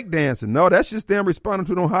they break dancing. No, that's just them responding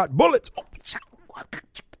to them hot bullets.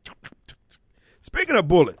 Speaking of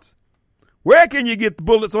bullets, where can you get the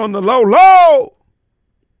bullets on the low?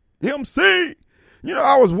 MC.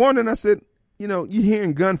 I was wondering, I said, you're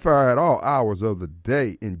hearing gunfire at all hours of the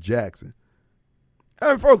day in Jackson. I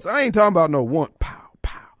mean, folks, I ain't talking about no one pow,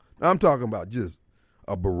 pow. I'm talking about just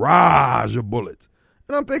a barrage of bullets.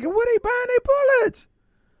 And I'm thinking, where they buying their bullets?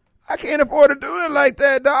 I can't afford to do it like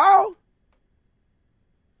that, dog.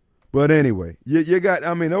 But anyway, you got,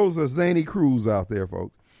 I mean, those are zany crews out there,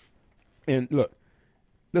 folks. And look,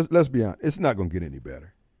 let's be honest, it's not going to get any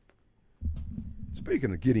better.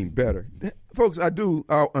 Speaking of getting better, folks, and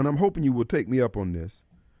I'm hoping you will take me up on this.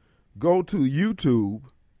 Go to YouTube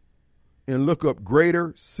and look up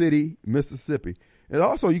Greater City, Mississippi. And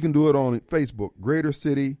also you can do it on Facebook, Greater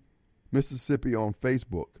City, Mississippi on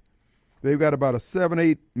Facebook. They've got about a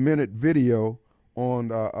 7-8 minute video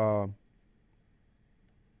on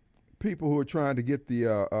people who are trying to get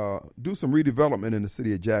do some redevelopment in the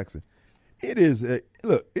city of Jackson. It is, it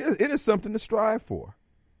is something to strive for.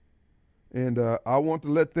 And I want to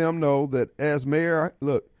let them know that as mayor,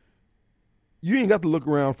 look, you ain't got to look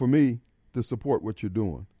around for me to support what you're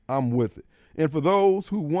doing. I'm with it. And for those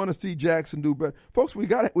who want to see Jackson do better, folks, we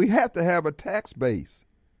have to have a tax base.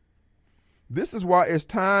 This is why it's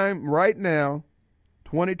time right now,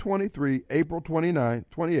 2023, April 29th,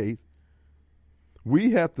 28th,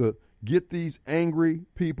 we have to get these angry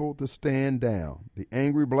people to stand down. The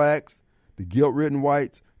angry blacks, the guilt-ridden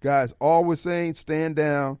whites, guys always saying stand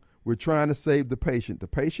down. We're trying to save the patient. The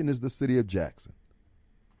patient is the city of Jackson.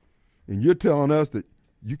 And you're telling us that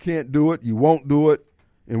you can't do it, you won't do it,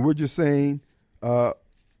 and we're just saying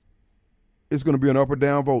it's going to be an up or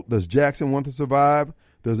down vote. Does Jackson want to survive?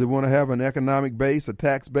 Does it want to have an economic base, a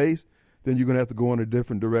tax base? Then you're going to have to go in a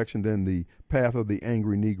different direction than the path of the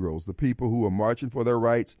angry Negroes. The people who are marching for their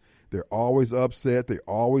rights, they're always upset, they're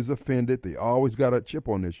always offended, they always got a chip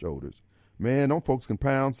on their shoulders. Man, them folks can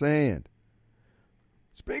pound sand.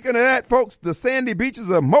 Speaking of that, folks, the sandy beaches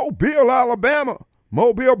of Mobile, Alabama.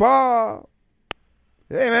 Mobile Bob.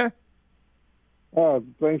 Hey, man.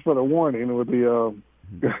 Thanks for the warning with the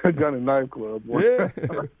gun and knife club. Yeah.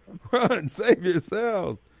 Run, save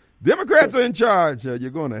yourselves. Democrats are in charge. You're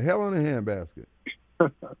going to hell in a handbasket.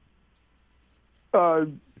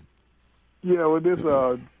 Yeah, with this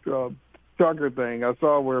Tucker thing, I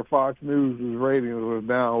saw where Fox News' ratings was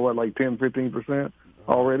down, like 10, 15%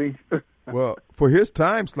 already? Well, for his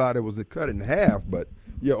time slot, it was cut in half, but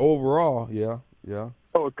yeah, overall, yeah.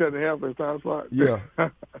 Oh, it's cut in half for his time slot? Yeah.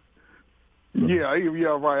 Yeah,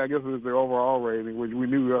 right. I guess it's the overall rating, which we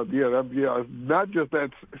knew. It's not just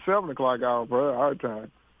that 7 o'clock hour for our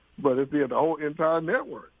time, but it's the whole entire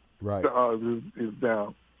network. Right. Is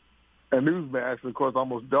down, and Newsmax, of course,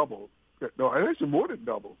 almost doubled. No, actually more than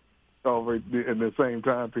doubled over in the same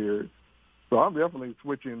time period. So I'm definitely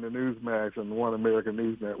switching to Newsmax and One American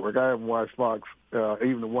News Network. I haven't watched Fox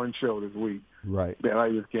even the one show this week. Right. And I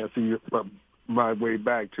just can't see my way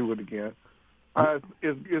back to it again.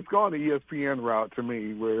 It's gone the ESPN route to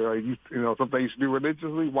me, where something I used to do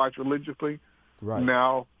religiously, watch religiously. Right.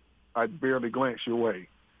 Now I barely glance your way.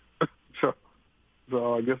 So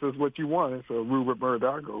I guess that's what you wanted. So Rupert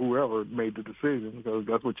Murdoch or whoever made the decision, because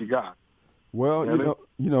that's what you got. Well,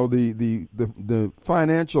 the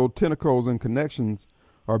financial tentacles and connections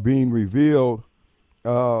are being revealed.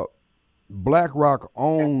 BlackRock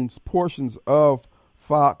owns portions of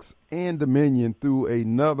Fox and Dominion through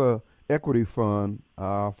another equity fund.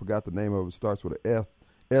 I forgot the name of it. Starts with an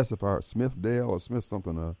S, if I heard Smithdale or Smith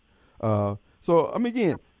something. So, I mean,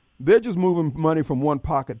 again, they're just moving money from one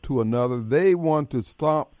pocket to another. They want to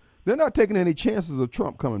stop. They're not taking any chances of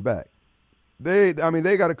Trump coming back. They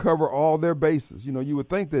got to cover all their bases. You would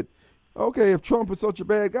think that, okay, if Trump is such a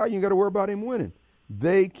bad guy, you ain't got to worry about him winning.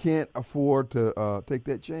 They can't afford to take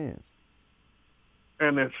that chance.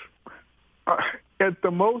 And it's at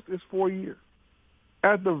the most, it's 4 years.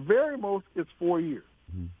 At the very most, it's 4 years.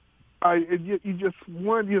 Mm-hmm. It just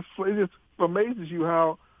amazes you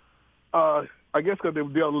how, I guess, because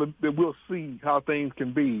they will see how things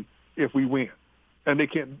can be if we win. And they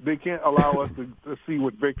can't allow us to see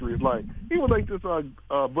what victory is like. Even like this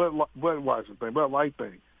Budweiser thing, Bud Light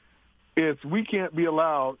thing. We can't be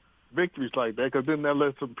allowed victories like that, because then that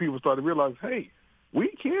lets some people start to realize, hey, we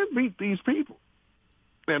can beat these people.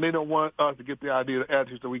 And they don't want us to get the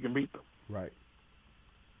attitude that we can beat them. Right.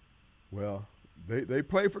 Well, they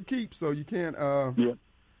play for keeps, so you can't. Yeah.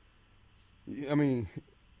 I mean,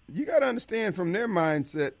 you got to understand from their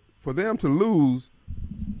mindset, for them to lose,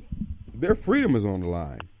 their freedom is on the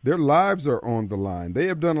line. Their lives are on the line. They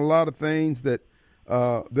have done a lot of things that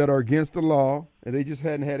are against the law, and they just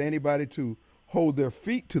hadn't had anybody to hold their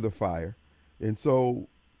feet to the fire. And so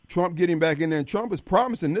Trump getting back in there, and Trump is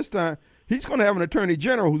promising this time he's going to have an attorney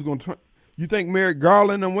general who's going to. You think Merrick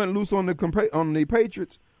Garland and went loose on the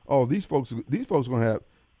Patriots? Oh, they're going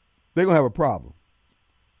to have a problem.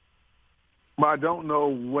 But I don't know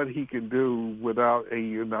what he can do without a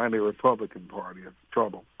united Republican Party. It's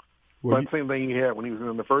trouble. Well, But the same thing he had when he was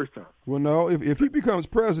in the first time. Well, no. If he becomes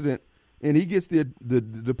president and he gets the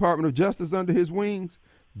Department of Justice under his wings,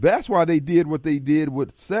 that's why they did what they did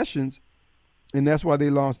with Sessions, and that's why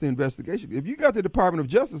they launched the investigation. If you got the Department of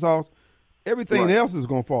Justice house, everything else is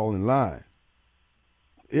going to fall in line.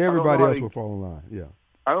 Everybody else will fall in line. Yeah.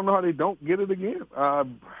 I don't know how they don't get it again. I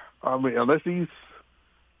mean, unless he's.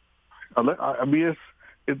 I mean,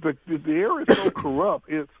 the area is so corrupt.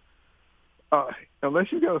 It's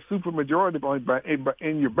unless you got a supermajority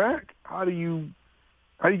in your back, how do you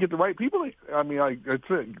get the right people in? I mean, I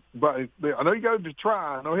know you got to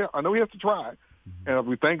try. I know he has to try, and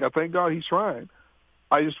I thank God he's trying.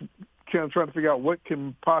 I just kind of trying to figure out what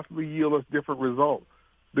can possibly yield us different results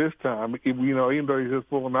this time. Even though he's just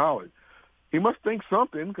full of knowledge. He must think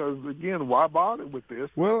something, because, again, why bother with this?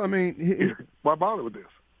 Well, I mean, why bother with this?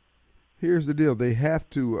 Here's the deal. They have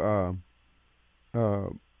to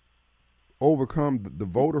overcome the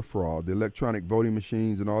voter fraud, the electronic voting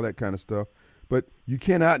machines and all that kind of stuff. But you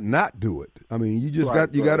cannot not do it. I mean, you just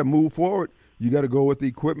got to move forward. You got to go with the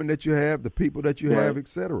equipment that you have, the people that you have, et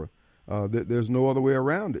cetera. There's no other way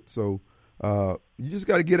around it. So you just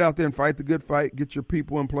got to get out there and fight the good fight, get your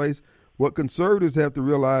people in place. What conservatives have to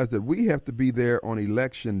realize that we have to be there on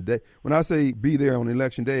election day. When I say be there on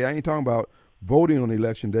election day, I ain't talking about voting on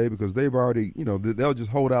election day, because they've already, they'll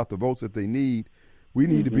just hold out the votes that they need. We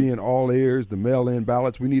need to be in all areas, the mail-in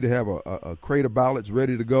ballots. We need to have a crate of ballots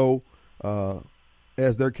ready to go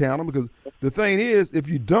as they're counting. Because the thing is, if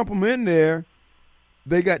you dump them in there,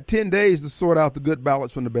 they got 10 days to sort out the good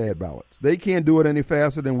ballots from the bad ballots. They can't do it any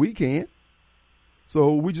faster than we can.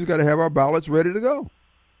 So we just got to have our ballots ready to go.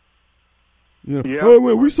 Oh,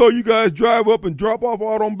 well, we saw you guys drive up and drop off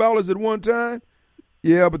all them ballots at one time.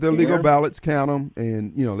 Yeah, but they're legal ballots, count them,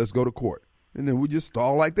 and, let's go to court. And then we just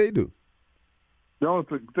stall like they do. The only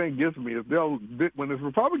thing gets me is when the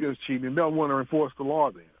Republicans cheating, they'll want to enforce the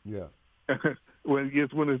law then. Yeah. when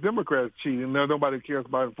it's Democrats cheating, nobody cares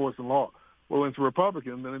about enforcing law. Well, when it's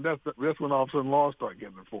Republicans, then that's when all of a sudden laws start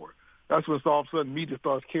getting enforced. That's when all of a sudden media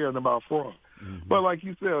starts caring about fraud. Mm-hmm. But like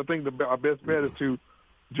you said, I think our best bet is to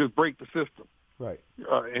just break the system. Right.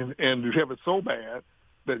 And have it so bad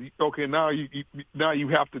that, now you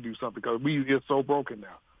have to do something, because it's so broken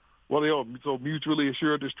now. Well, so mutually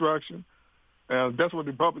assured destruction. That's what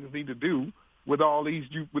the Republicans need to do with all this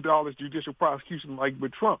judicial prosecution, like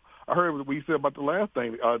with Trump. I heard what he said about the last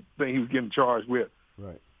thing he was getting charged with.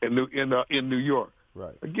 Right. In New York.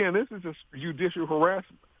 Right. Again, this is just judicial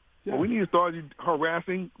harassment. Yeah. Well, we need to start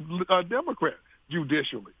harassing Democrats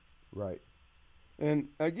judicially. Right. And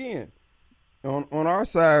again, on our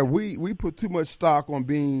side, we put too much stock on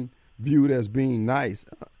being viewed as being nice.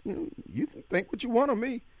 You can think what you want of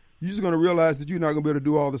me. You're just going to realize that you're not going to be able to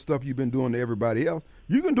do all the stuff you've been doing to everybody else.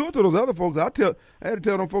 You can do it to those other folks. I had to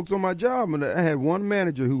tell them folks on my job, and I had one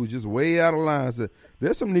manager who was just way out of line. Said,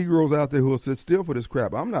 "There's some Negroes out there who will sit still for this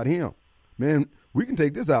crap. I'm not him, man. We can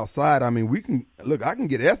take this outside. I mean, I can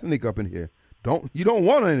get ethnic up in here. You don't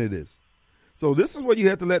want any of this." So this is what you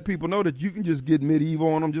have to let people know, that you can just get medieval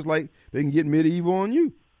on them just like they can get medieval on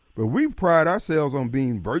you. But we pride ourselves on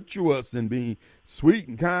being virtuous and being sweet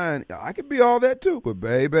and kind. I could be all that too, but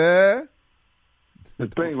baby. The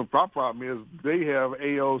thing with our problem is they have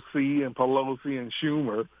AOC and Pelosi and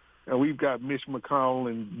Schumer, and we've got Mitch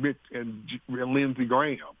McConnell and Lindsey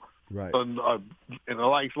Graham. Right. And the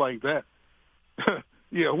likes like that.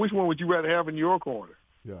 Yeah, which one would you rather have in your corner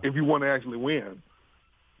if you want to actually win?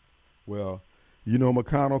 Well,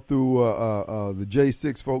 McConnell threw the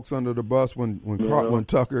J6 folks under the bus when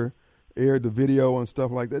Tucker aired the video and stuff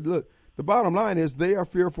like that. Look, the bottom line is they are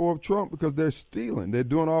fearful of Trump because they're stealing. They're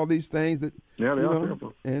doing all these things that they are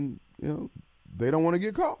fearful, and they don't want to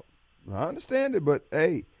get caught. I understand it, but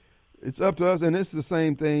hey, it's up to us. And it's the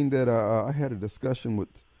same thing that I had a discussion with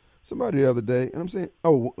somebody the other day, and I'm saying,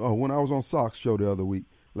 when I was on Sox show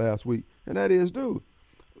last week, and that is, dude,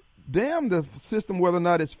 damn the system, whether or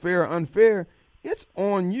not it's fair or unfair. It's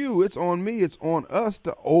on you. It's on me. It's on us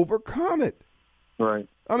to overcome it. Right.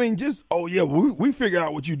 I mean, just we figure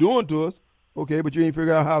out what you're doing to us, okay, but you ain't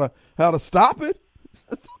figure out how to stop it.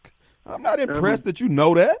 I'm not impressed that you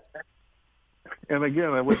know that. And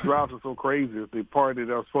again, what drives us so crazy is the party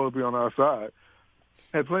that was supposed to be on our side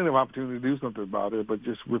had plenty of opportunity to do something about it, but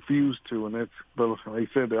just refused to. And they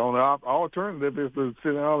said the only alternative is to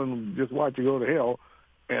sit down and just watch it go to hell.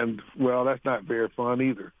 And that's not very fun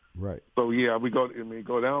either. Right. So we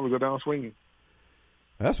go down swinging.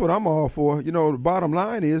 That's what I'm all for. You know, the bottom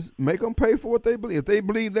line is make them pay for what they believe. If they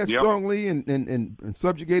believe that strongly and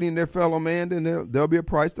subjugating their fellow man, then there'll be a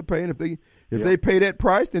price to pay. And if they pay that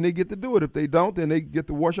price, then they get to do it. If they don't, then they get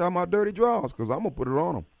to wash out my dirty drawers because I'm going to put it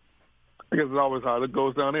on them. I guess it's always how it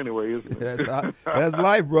goes down anyway, isn't it? That's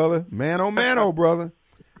life, brother. Man, oh, brother.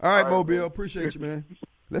 All right, Mobile. Man. Appreciate you, man.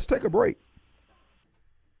 Let's take a break.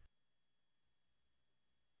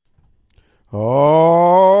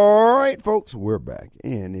 All right, folks, we're back,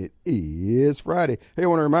 and it is Friday. Hey, I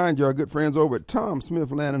want to remind you, our good friends over at Tom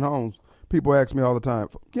Smith Land and Homes. People ask me all the time,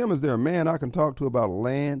 Kim, is there a man I can talk to about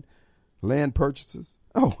land purchases?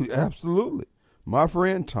 Oh, absolutely. My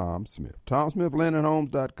friend Tom Smith,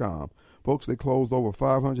 TomSmithLandandHomes.com. Folks, they closed over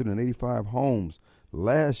 585 homes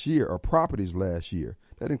last year, or properties last year.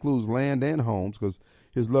 That includes land and homes because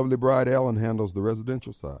his lovely bride, Ellen, handles the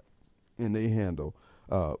residential side, and they handle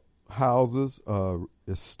houses,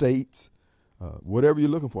 estates, whatever you're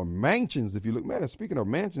looking for. Mansions, if you look. Man, speaking of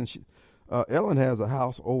mansions, Ellen has a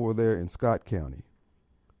house over there in Scott County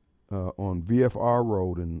on VFR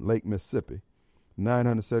Road in Lake Mississippi,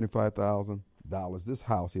 $975,000. This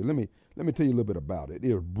house here. Let me tell you a little bit about it.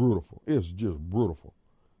 It is beautiful. It's just beautiful.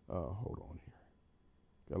 Hold on here.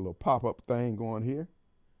 Got a little pop-up thing going here.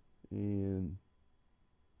 And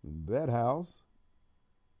that house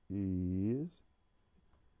is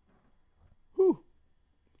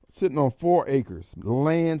sitting on 4 acres,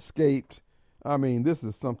 landscaped. I mean, this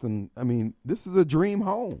is something. I mean, this is a dream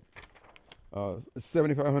home.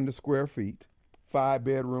 7,500 square feet, 5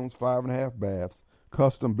 bedrooms, 5.5 baths,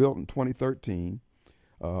 custom built in 2013.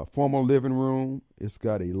 Formal living room. It's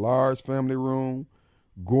got a large family room,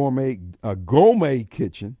 gourmet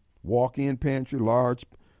kitchen, walk-in pantry, large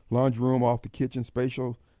laundry room off the kitchen,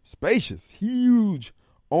 spacious, huge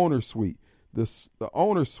owner suite. The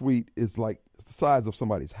owner suite is like the size of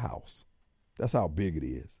somebody's house. That's how big it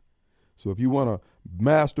is. So if you want a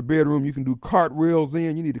master bedroom, you can do cartwheels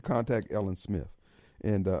in. You need to contact Ellen Smith.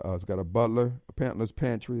 And it's got a butler, a pantless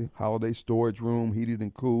pantry, holiday storage room, heated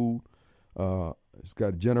and cooled. It's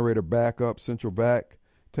got a generator backup, central vac,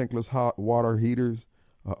 tankless hot water heaters,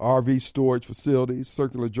 RV storage facilities,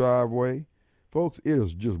 circular driveway. Folks, it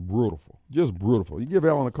is just beautiful. Just beautiful. You give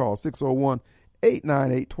Ellen a call,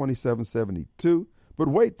 601-898-2772. But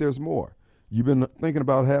wait, there's more. You've been thinking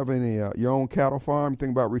about having your own cattle farm, you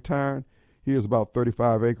think about retiring. Here's about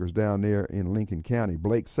 35 acres down there in Lincoln County.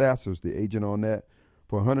 Blake Sasser's the agent on that.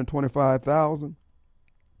 For $125,000,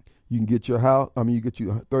 you can get your house. You get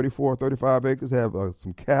you 35 acres, have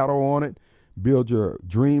some cattle on it, build your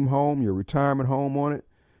dream home, your retirement home on it,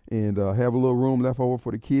 and have a little room left over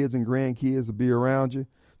for the kids and grandkids to be around you.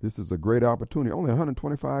 This is a great opportunity. Only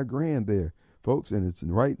 $125,000 there, folks, and it's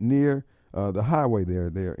right near the highway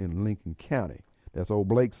there in Lincoln County. That's old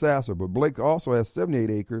Blake Sasser. But Blake also has 78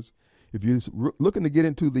 acres. If you're looking to get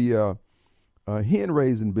into the hen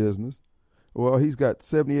raising business, well, he's got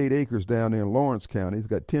 78 acres down there in Lawrence County. He's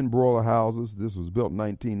got 10 broiler houses. This was built in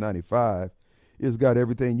 1995. It's got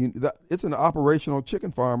everything. It's an operational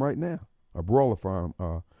chicken farm right now, a broiler farm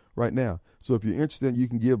right now. So if you're interested, you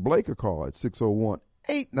can give Blake a call at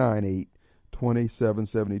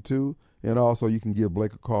 601-898-2772. And also you can give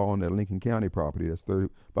Blake a call on that Lincoln County property. That's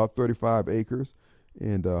about 35 acres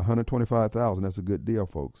and $125,000. That's a good deal,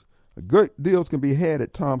 folks. Good deals can be had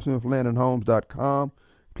at TomSmithLandandHomes.com.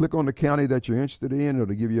 Click on the county that you're interested in.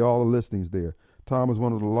 It'll give you all the listings there. Tom is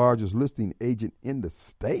one of the largest listing agent in the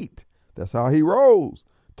state. That's how he rolls.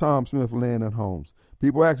 Tom Smith Land and Homes.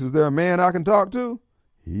 People ask, is there a man I can talk to?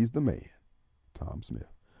 He's the man, Tom Smith.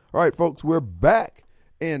 All right, folks, we're back.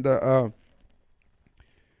 And, I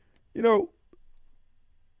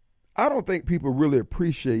don't think people really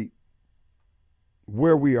appreciate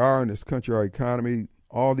where we are in this country, our economy.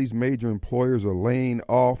 All these major employers are laying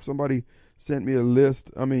off. Somebody sent me a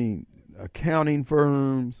list. Accounting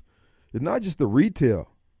firms. It's not just the retail.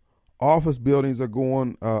 Office buildings are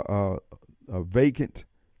going vacant.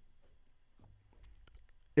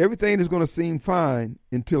 Everything is going to seem fine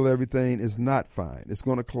until everything is not fine. It's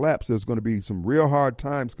going to collapse. There's going to be some real hard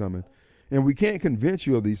times coming. And we can't convince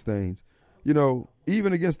you of these things.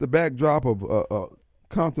 Even against the backdrop of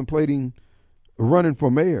contemplating running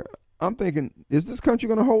for mayor, I'm thinking, is this country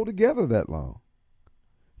going to hold together that long?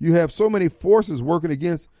 You have so many forces working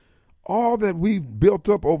against all that we've built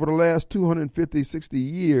up over the last 250, 60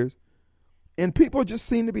 years, and people just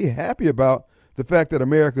seem to be happy about the fact that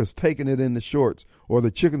America's taking it in the shorts, or the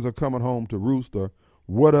chickens are coming home to roost, or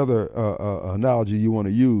what other analogy you want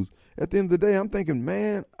to use. At the end of the day, I'm thinking,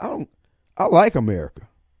 man, I like America,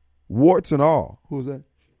 warts and all. Who was that?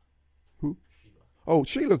 Who? Oh,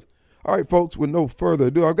 Sheila's. All right, folks, with no further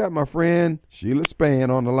ado, I've got my friend Sheila Spann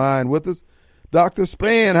on the line with us. Dr.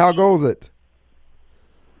 Spann, how goes it?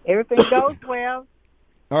 Everything goes well.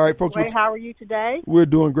 All right, folks. Wait, how are you today? We're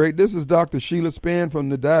doing great. This is Dr. Sheila Spann from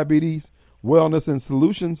the Diabetes Wellness and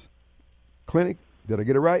Solutions Clinic. Did I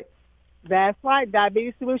get it right? That's right.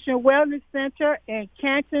 Diabetes Solution Wellness Center in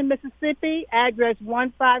Canton, Mississippi. Address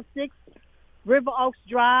 156 River Oaks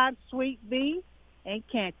Drive, Suite B in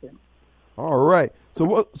Canton. All right. So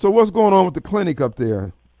what's going on with the clinic up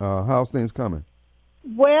there? How's things coming?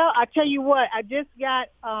 Well, I tell you what, I just got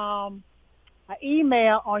an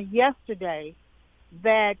email on yesterday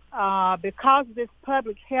that because of this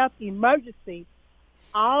public health emergency,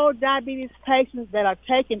 all diabetes patients that are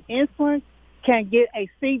taking insulin can get a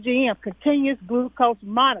CGM, continuous glucose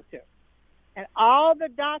monitor. And all the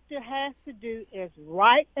doctor has to do is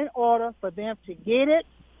write an order for them to get it.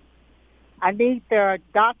 I need their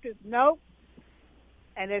doctor's note,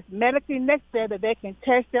 and it's medically necessary that they can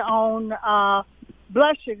test their own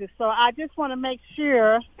blood sugar. So I just want to make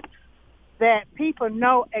sure that people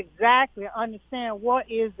know exactly, understand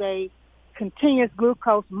what is a continuous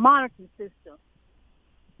glucose monitoring system.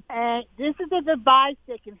 And this is a device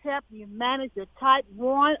that can help you manage your type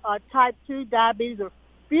 1 or type 2 diabetes or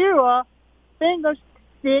fewer finger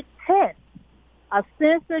stick test. A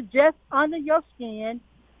sensor just under your skin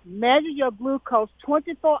measure your glucose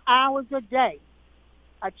 24 hours a day.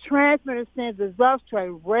 A transmitter sends results to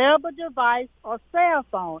a wearable device or cell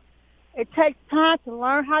phone. It takes time to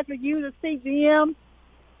learn how to use a CGM,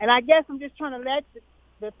 and I guess I'm just trying to let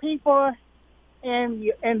the people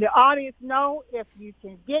in the audience know if you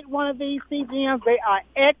can get one of these CGMs. They are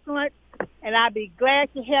excellent, and I'd be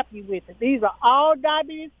glad to help you with it. These are all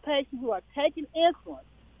diabetes patients who are taking insulin.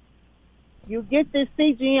 You get this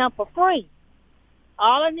CGM for free.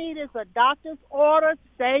 All I need is a doctor's order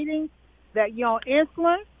stating that you're on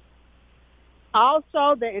insulin,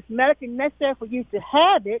 also that it's medically necessary for you to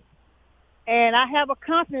have it, and I have a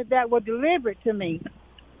company that will deliver it to me.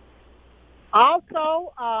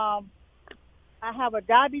 Also, I have a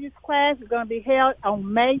diabetes class that's going to be held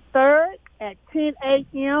on May 3rd at 10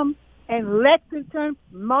 a.m. in Lexington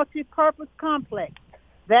Multipurpose Complex.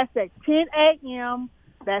 That's at 10 a.m.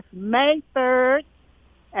 That's May 3rd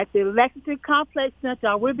at the Lexington Complex Center.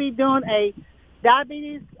 I will be doing a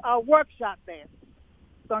diabetes workshop there.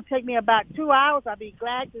 It's going to take me about 2 hours. I'll be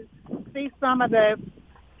glad to see some of the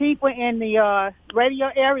people in the radio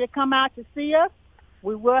area come out to see us.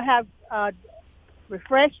 We will have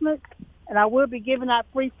refreshments, and I will be giving out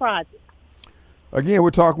free prizes. Again, we're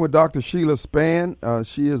talking with Dr. Sheila Spann.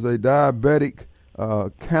 She is a diabetic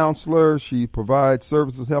counselor. She provides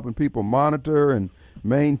services helping people monitor and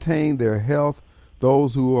maintain their health.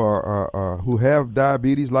 Those who who have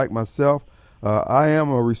diabetes, like myself, I am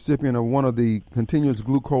a recipient of one of the continuous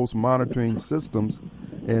glucose monitoring systems,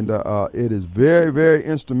 and it is very, very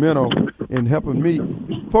instrumental in helping me.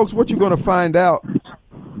 Folks, what you're going to find out,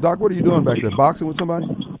 Doc, what are you doing back there? Boxing with somebody?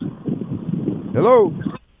 Hello?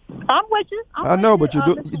 I'm with you. I know, but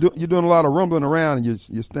you're doing a lot of rumbling around, and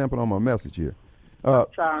you're stamping on my message here.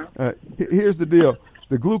 Sorry. Here's the deal.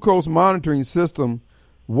 The glucose monitoring system,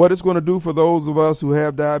 what it's going to do for those of us who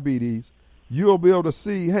have diabetes, you'll be able to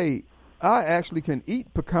see, hey, I actually can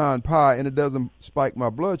eat pecan pie and it doesn't spike my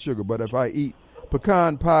blood sugar. But if I eat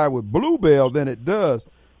pecan pie with Bluebell, then it does.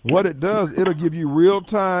 What it does, it'll give you real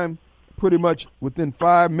time, pretty much within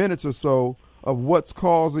 5 minutes or so, of what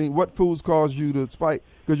foods cause you to spike.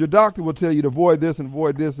 Because your doctor will tell you to avoid this and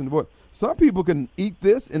avoid this and avoid. Some people can eat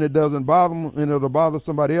this and it doesn't bother them, and it'll bother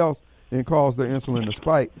somebody else and cause their insulin to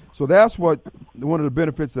spike. So that's one of the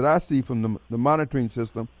benefits that I see from the monitoring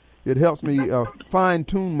system. It helps me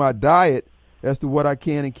fine-tune my diet as to what I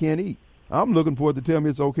can and can't eat. I'm looking for it to tell me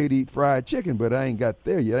it's okay to eat fried chicken, but I ain't got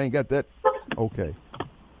there yet. I ain't got that okay.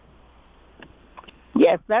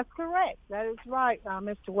 Yes, that's correct. That is right,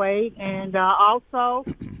 Mr. Wade. And also,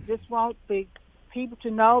 just want the people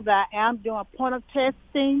to know that I am doing point of care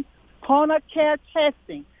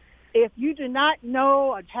testing. If you do not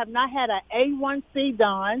know or have not had an A1C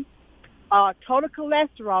done, total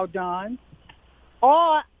cholesterol done,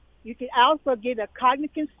 or you can also get a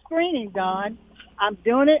cognitive screening done. I'm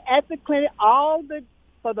doing it at the clinic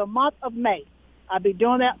for the month of May. I'll be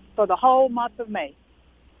doing that for the whole month of May.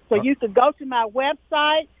 So you can go to my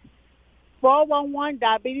website,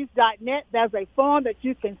 411diabetes.net. There's a form that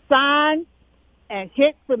you can sign and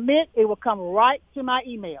hit submit. It will come right to my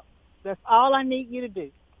email. That's all I need you to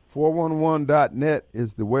do. 411.net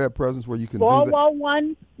is the web presence where you can do that.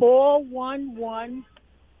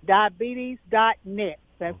 411diabetes.net.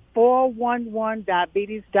 That's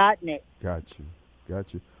 411diabetes.net. Got you.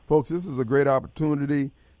 Folks, this is a great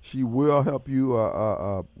opportunity. She will help you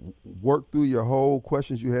work through your whole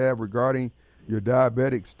questions you have regarding your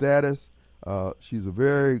diabetic status. She's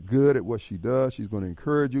very good at what she does. She's going to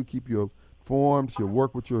encourage you, keep you informed. She'll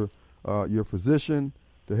work with your physician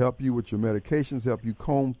to help you with your medications, help you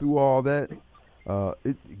comb through all that.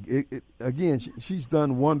 Again, she's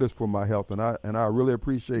done wonders for my health, and I really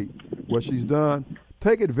appreciate what she's done.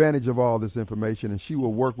 Take advantage of all this information, and she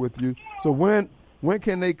will work with you. So when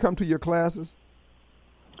can they come to your classes?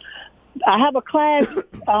 I have a class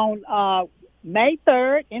on May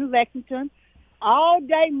 3rd in Lexington. All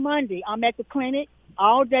day Monday, I'm at the clinic.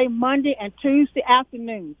 All day Monday and Tuesday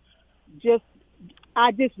afternoons.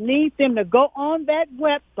 I just need them to go on that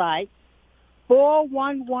website,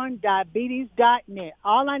 411diabetes.net.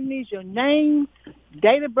 All I need is your name,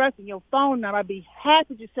 date of birth, and your phone number. I'd be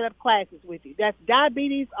happy to set up classes with you. That's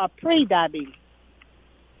diabetes or pre-diabetes.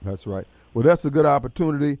 That's right. Well, that's a good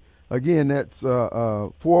opportunity. Again, that's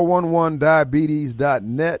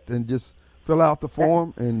 411diabetes.net, and just fill out the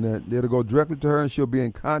form, and it'll go directly to her, and she'll be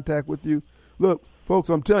in contact with you. Look, folks,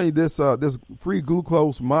 I'm telling you, this free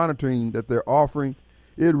glucose monitoring that they're offering,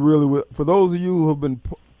 it really will. For those of you who have been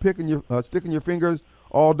sticking your fingers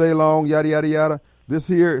all day long, yada, yada, yada, this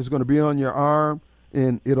here is going to be on your arm,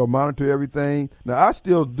 and it'll monitor everything. Now, I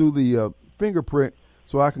still do the fingerprint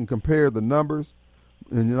so I can compare the numbers,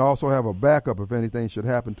 and then also have a backup if anything should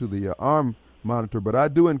happen to the arm monitor. But I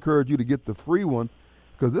do encourage you to get the free one,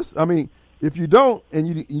 because this, I mean, if you don't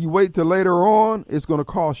and you wait till later on, it's going to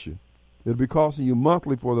cost you. It'll be costing you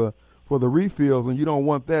monthly for the refills, and you don't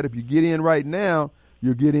want that. If you get in right now,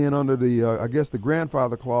 you'll get in under the, I guess, the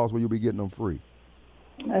grandfather clause where you'll be getting them free.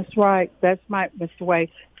 That's right. That's right, Mr. Wade.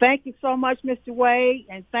 Thank you so much, Mr. Wade,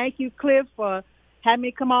 and thank you, Cliff, for having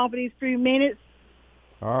me come on for these 3 minutes.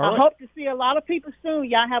 All right. I hope to see a lot of people soon.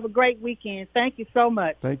 Y'all have a great weekend. Thank you so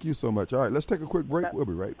much. Thank you so much. All right, let's take a quick break. We'll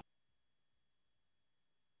be right back.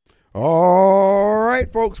 All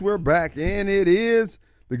right, folks, we're back, and it is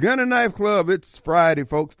the Gun and Knife Club. It's Friday,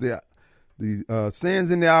 folks. The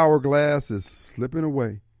sands in the hourglass is slipping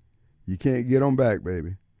away. You can't get them back,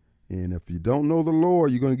 baby. And if you don't know the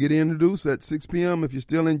Lord, you're going to get introduced at 6 p.m. If you're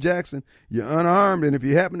still in Jackson, you're unarmed. And if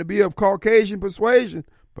you happen to be of Caucasian persuasion,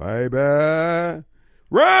 bye-bye.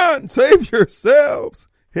 Run, save yourselves.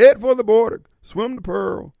 Head for the border. Swim the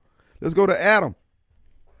Pearl. Let's go to Adam.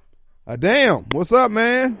 Damn, what's up,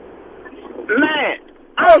 man? Man,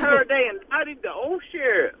 I heard they indicted the old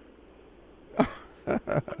sheriff.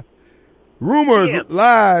 Rumors,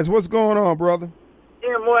 lies. What's going on, brother?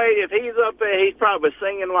 Jim Wade, if he's up there, he's probably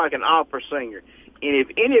singing like an opera singer. And if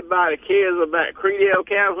anybody cares about Creedell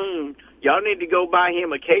Calhoun, y'all need to go buy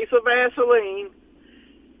him a case of Vaseline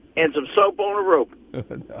and some soap on a rope. No,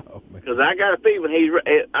 man. Because I got a feeling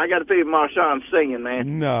Marshawn's singing,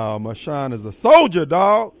 man. No, Marshawn is a soldier,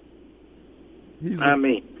 dog. You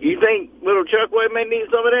think little Chuck Wade may need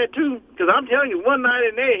some of that too? Because I'm telling you, one night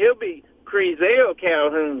in there, he'll be Creedell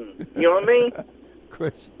Calhoun. You know what I mean?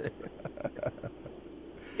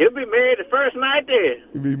 He'll be married the first night there.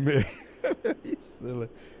 He'll be married. He's silly.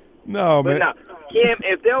 No, man. But now, Kim,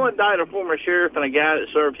 if they'll indict a former sheriff and a guy that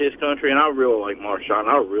served his country, and I really like Marshawn,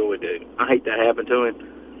 I really do. I hate that happened to him.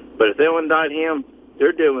 But if they'll indict him,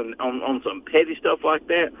 they're doing, on some petty stuff like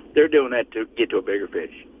that, they're doing that to get to a bigger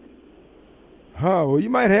fish. Oh, well, you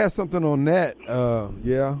might have something on that.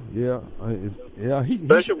 Yeah.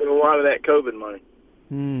 Especially with a lot of that COVID money.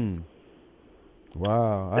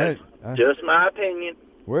 Wow. That's just my opinion.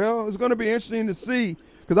 Well, it's going to be interesting to see,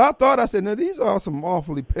 because I said, now, these are some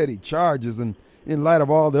awfully petty charges, and in light of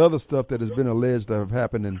all the other stuff that has been alleged to have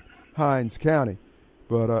happened in Hinds County.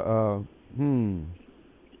 But, I don't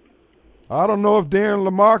know if Darren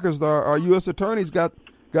LaMarcus, our U.S. attorney's got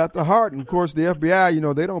the heart. And, of course, the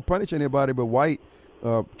FBI, they don't punish anybody but white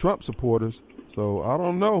Trump supporters. So I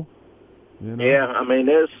don't know. Yeah, I mean,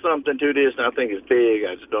 there's something to this, and I think it's big.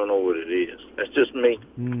 I just don't know what it is. That's just me.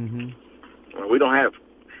 Mm-hmm. We don't have...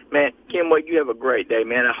 Man, Kim, you have a great day,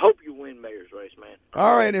 man. I hope you win mayor's race, man.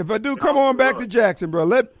 All right, if I do, come on back to Jackson,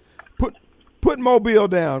 bro. Put Mobile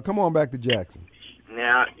down. Come on back to Jackson.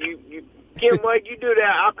 Now, you Kim, you do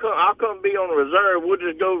that, I'll come be on the reserve. We'll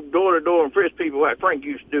just go door to door and frisk people like Frank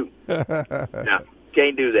used to do. No,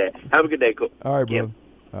 can't do that. Have a good day, Cool. All right, brother.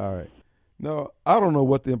 All right. No, I don't know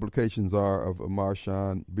what the implications are of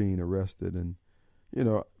Marshawn being arrested, and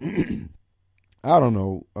I don't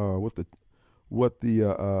know what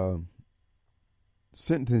the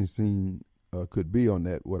sentencing could be on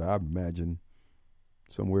that. What I imagine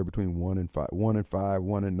somewhere between 1 and 5,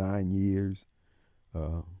 1 and 9 years.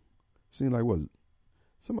 Seemed like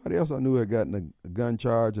somebody else I knew had gotten a gun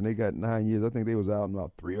charge and they got 9 years. I think they was out in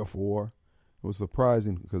about 3 or 4. It was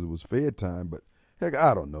surprising because it was Fed time, but heck,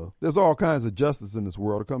 I don't know. There's all kinds of justice in this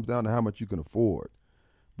world. It comes down to how much you can afford.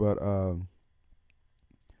 But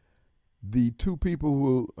the two people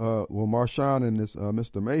who, Marshawn and this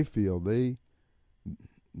Mr. Mayfield,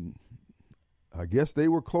 I guess they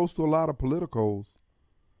were close to a lot of politicos.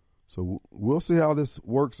 So we'll see how this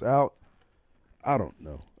works out. I don't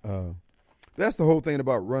know. That's the whole thing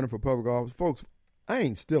about running for public office. Folks, I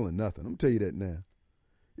ain't stealing nothing. I'm going to tell you that now.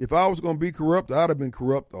 If I was going to be corrupt, I'd have been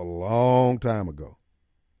corrupt a long time ago.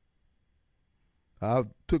 I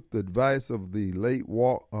took the advice of the late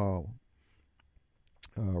Ralph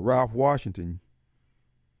Washington.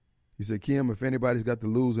 He said, Kim, if anybody's got to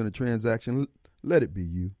lose in a transaction, let it be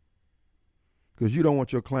you. Because you don't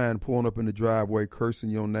want your client pulling up in the driveway cursing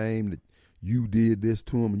your name that you did this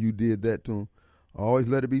to him and you did that to him. Always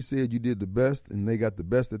let it be said you did the best, and they got the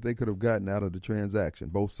best that they could have gotten out of the transaction,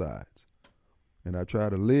 both sides. And I try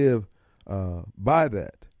to live by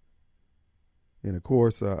that. And, of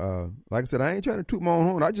course, like I said, I ain't trying to toot my own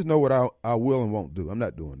horn. I just know what I will and won't do. I'm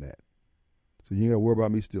not doing that. So you ain't got to worry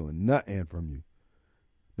about me stealing nothing from you.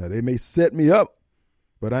 Now, they may set me up,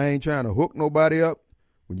 but I ain't trying to hook nobody up.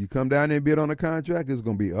 When you come down there and bid on a contract, it's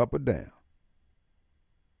going to be up or down.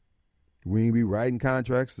 We ain't be writing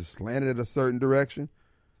contracts to slant it in a certain direction.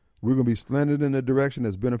 We're going to be slanted in a direction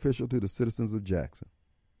that's beneficial to the citizens of Jackson.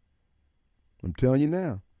 I'm telling you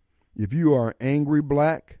now, if you are angry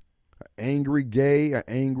black, angry gay, or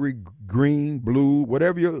angry green, blue,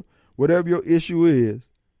 whatever your issue is,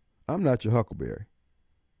 I'm not your huckleberry.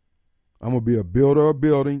 I'm going to be a builder of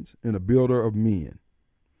buildings and a builder of men.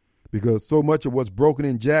 Because so much of what's broken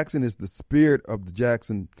in Jackson is the spirit of the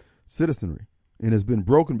Jackson citizenry. And it's been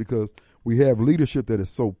broken because we have leadership that is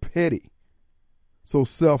so petty, so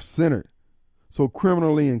self-centered, so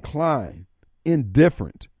criminally inclined,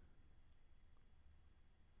 indifferent.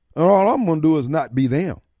 And all I'm going to do is not be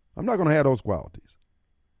them. I'm not going to have those qualities.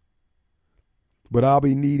 But I'll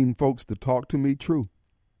be needing folks to talk to me true.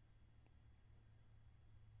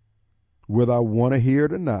 Whether I want to hear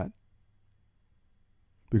it or not.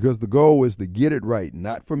 Because the goal is to get it right,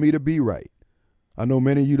 not for me to be right. I know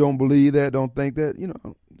many of you don't believe that, don't think that.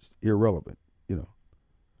 It's irrelevant,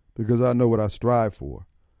 because I know what I strive for.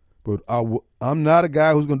 But I'm not a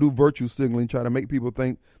guy who's going to do virtue signaling, try to make people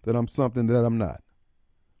think that I'm something that I'm not.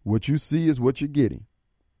 What you see is what you're getting.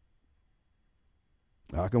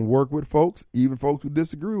 I can work with folks, even folks who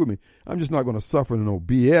disagree with me. I'm just not going to suffer no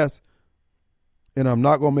BS. And I'm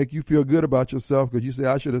not going to make you feel good about yourself because you say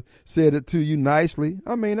I should have said it to you nicely.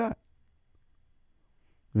 I may not.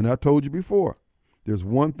 And I told you before, there's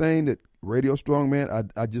one thing that Radio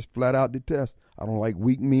Strongman, I just flat out detest. I don't like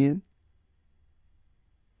weak men.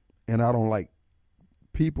 And I don't like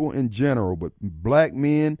people in general, but black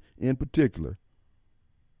men in particular,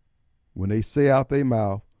 when they say out their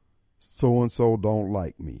mouth, so-and-so don't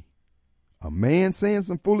like me. A man saying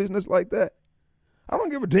some foolishness like that, I don't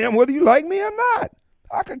give a damn whether you like me or not.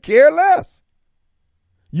 I could care less.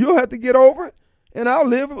 You'll have to get over it, and I'll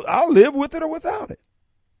live with it or without it.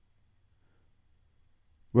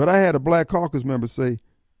 But I had a Black Caucus member say,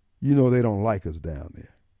 they don't like us down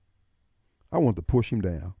there. I want to push him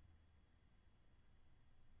down.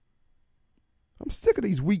 I'm sick of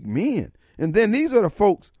these weak men. And then these are the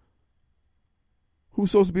folks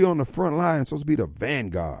who's supposed to be on the front line, supposed to be the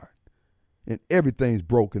vanguard. And everything's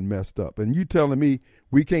broken, messed up. And you telling me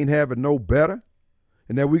we can't have it no better?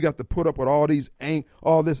 And that we got to put up with all this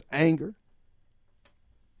anger?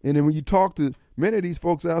 And then when you talk to many of these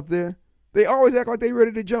folks out there, they always act like they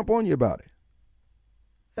ready to jump on you about it.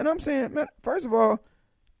 And I'm saying, man, first of all,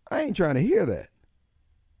 I ain't trying to hear that.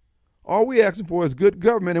 All we asking for is good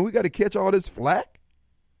government, and we got to catch all this flack.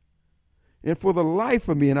 And for the life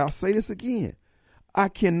of me, and I'll say this again, I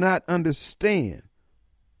cannot understand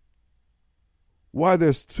why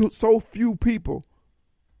there's so few people,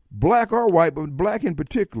 black or white, but black in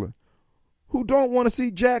particular, who don't want to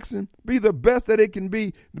see Jackson be the best that it can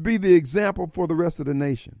be, to be the example for the rest of the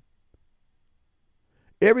nation.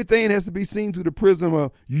 Everything has to be seen through the prism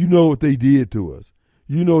of, what they did to us.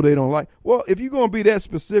 They don't like. Well, if you're going to be that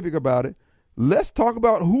specific about it, let's talk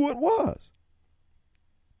about who it was.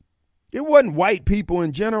 It wasn't white people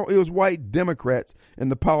in general. It was white Democrats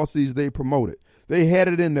and the policies they promoted. They had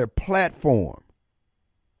it in their platform.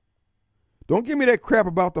 Don't give me that crap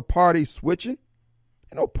about the party switching.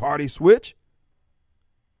 Ain't no party switch.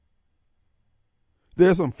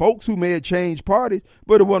 There's some folks who may have changed parties,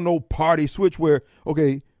 but it wasn't no party switch where,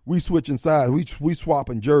 okay, we switching sides, we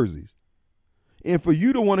swapping jerseys. And for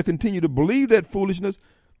you to want to continue to believe that foolishness,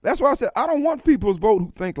 that's why I said I don't want people's vote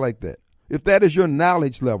who think like that, if that is your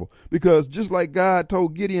knowledge level. Because just like God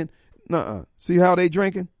told Gideon, Nuh-uh. See how they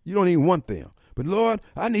drinking? You don't even want them. But Lord,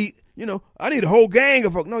 I need a whole gang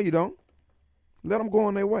of folks. No, you don't. Let them go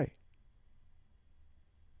on their way.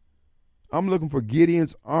 I'm looking for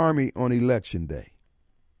Gideon's army on election day.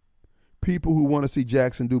 People who want to see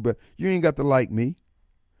Jackson do better. You ain't got to like me.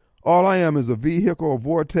 All I am is a vehicle, a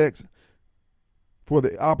vortex for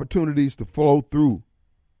the opportunities to flow through.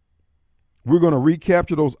 We're going to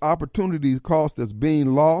recapture those opportunities cost that's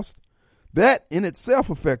being lost. That in itself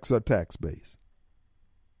affects our tax base.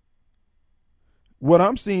 What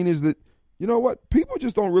I'm seeing is that, you know what? People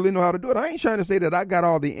just don't really know how to do it. I ain't trying to say that I got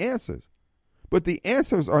all the answers, but the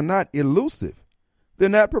answers are not elusive. They're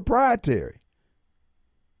not proprietary.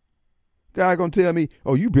 Guy gonna tell me,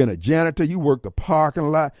 oh, you been a janitor, you worked the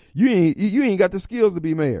parking lot, you ain't got the skills to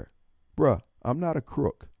be mayor. Bruh, I'm not a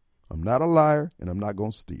crook. I'm not a liar, and I'm not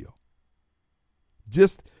gonna steal.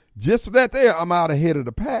 Just for that there, I'm out ahead of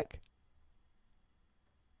the pack.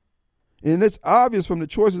 And it's obvious from the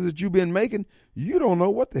choices that you've been making, you don't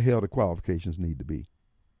know what the hell the qualifications need to be.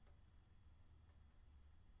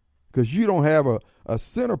 Because you don't have a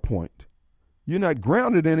center point. You're not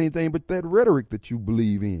grounded in anything but that rhetoric that you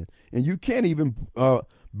believe in. And you can't even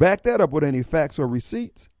back that up with any facts or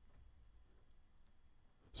receipts.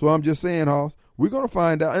 So I'm just saying, Hoss, we're going to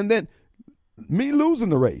find out. And then me losing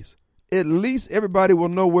the race, at least everybody will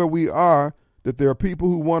know where we are, that there are people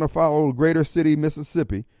who want to follow Greater City,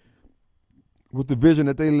 Mississippi, with the vision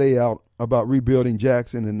that they lay out about rebuilding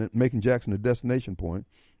Jackson and making Jackson a destination point.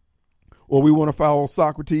 Or we want to follow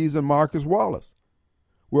Socrates and Marcus Wallace,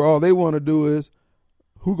 where all they want to do is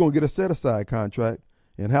who's going to get a set-aside contract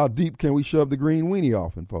and how deep can we shove the green weenie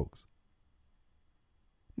off in folks.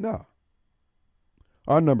 No.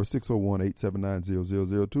 Our number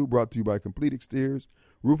 601-879-0002, brought to you by Complete Exteriors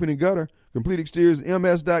Roofing and Gutter.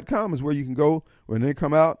 CompleteExteriorsMS.com is where you can go when they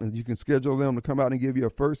come out, and you can schedule them to come out and give you a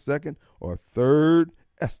first, second, or third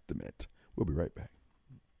estimate. We'll be right back.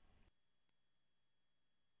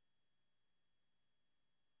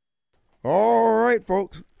 All right,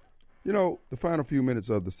 folks. You know, the final few minutes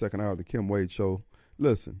of the second hour of the Kim Wade Show.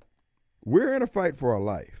 Listen, we're in a fight for our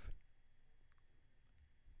life.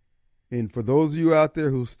 And for those of you out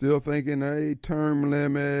there who still thinking, hey, term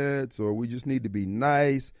limits, or we just need to be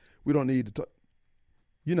nice, we don't need to talk.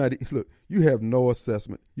 Look, you have no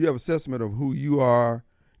assessment. You have assessment of who you are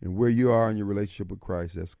and where you are in your relationship with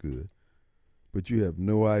Christ. That's good. But you have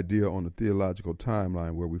no idea on the theological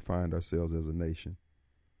timeline where we find ourselves as a nation.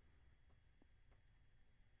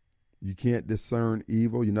 You can't discern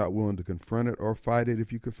evil. You're not willing to confront it or fight it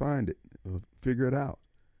if you could find it. Figure it out.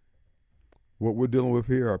 What we're dealing with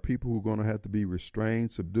here are people who are going to have to be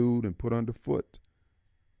restrained, subdued, and put underfoot.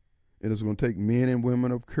 And it's going to take men and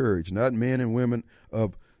women of courage, not men and women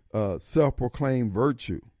of self-proclaimed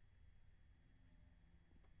virtue.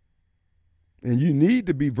 And you need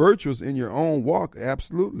to be virtuous in your own walk,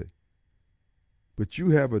 absolutely. But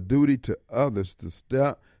you have a duty to others to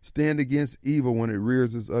stand against evil when it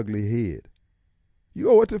rears its ugly head.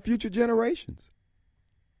 You owe it to future generations.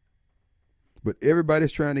 But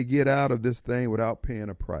everybody's trying to get out of this thing without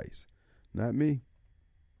paying a price. Not me.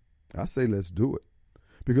 I say let's do it.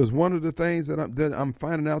 Because one of the things that I'm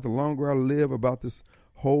finding out the longer I live about this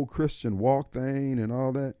whole Christian walk thing and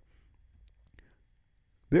all that,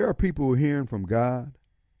 there are people who are hearing from God,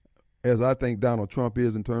 as I think Donald Trump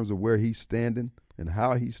is in terms of where he's standing and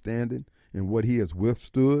how he's standing and what he has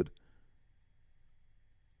withstood.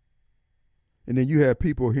 And then you have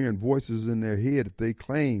people hearing voices in their head that they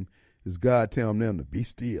claim is God telling them to be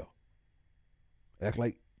still. Act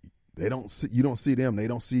like you don't see them, they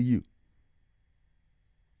don't see you.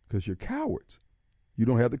 Because you're cowards. You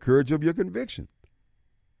don't have the courage of your conviction.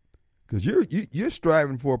 Because you're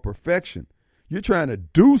striving for perfection. You're trying to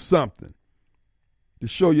do something to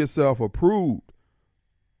show yourself approved.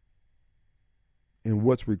 And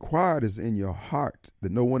what's required is in your heart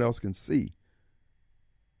that no one else can see.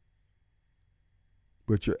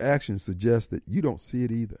 But your actions suggest that you don't see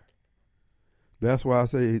it either. That's why I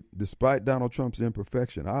say, despite Donald Trump's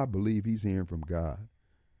imperfection, I believe he's hearing from God.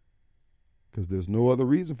 Because there's no other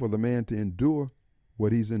reason for the man to endure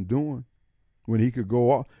what he's enduring when he could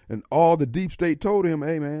go off. And all the deep state told him,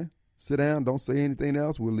 hey, man, sit down, don't say anything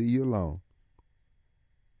else, we'll leave you alone.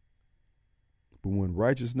 But when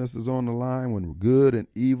righteousness is on the line, when good and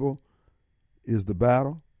evil is the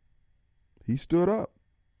battle, he stood up.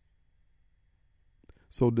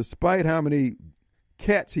 So despite how many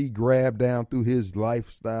cats he grabbed down through his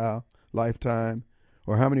lifetime,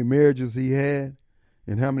 or how many marriages he had,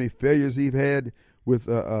 and how many failures he's had with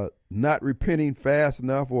not repenting fast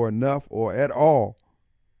enough or at all,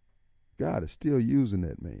 God is still using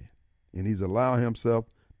that man. And he's allowing himself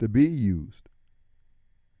to be used.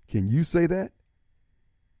 Can you say that?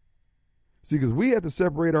 See, because we have to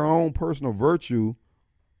separate our own personal virtue.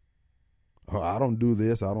 Oh, I don't do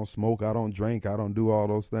this. I don't smoke. I don't drink. I don't do all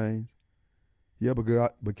those things. Yeah,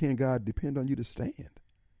 but can God depend on you to stand?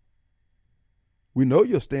 We know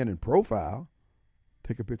you'll stand in profile.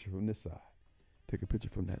 Take a picture from this side. Take a picture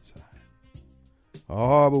from that side.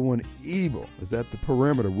 Oh, but when evil is at the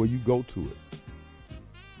perimeter, will you go to it?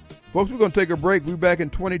 Folks, we're going to take a break. We'll be back in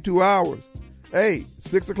 22 hours. Hey,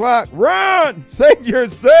 6 o'clock. Run! Save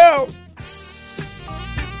yourselves!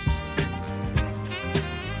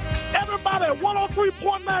 Everybody at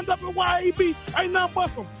 103.9 WYAB ain't nothing but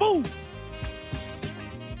some food.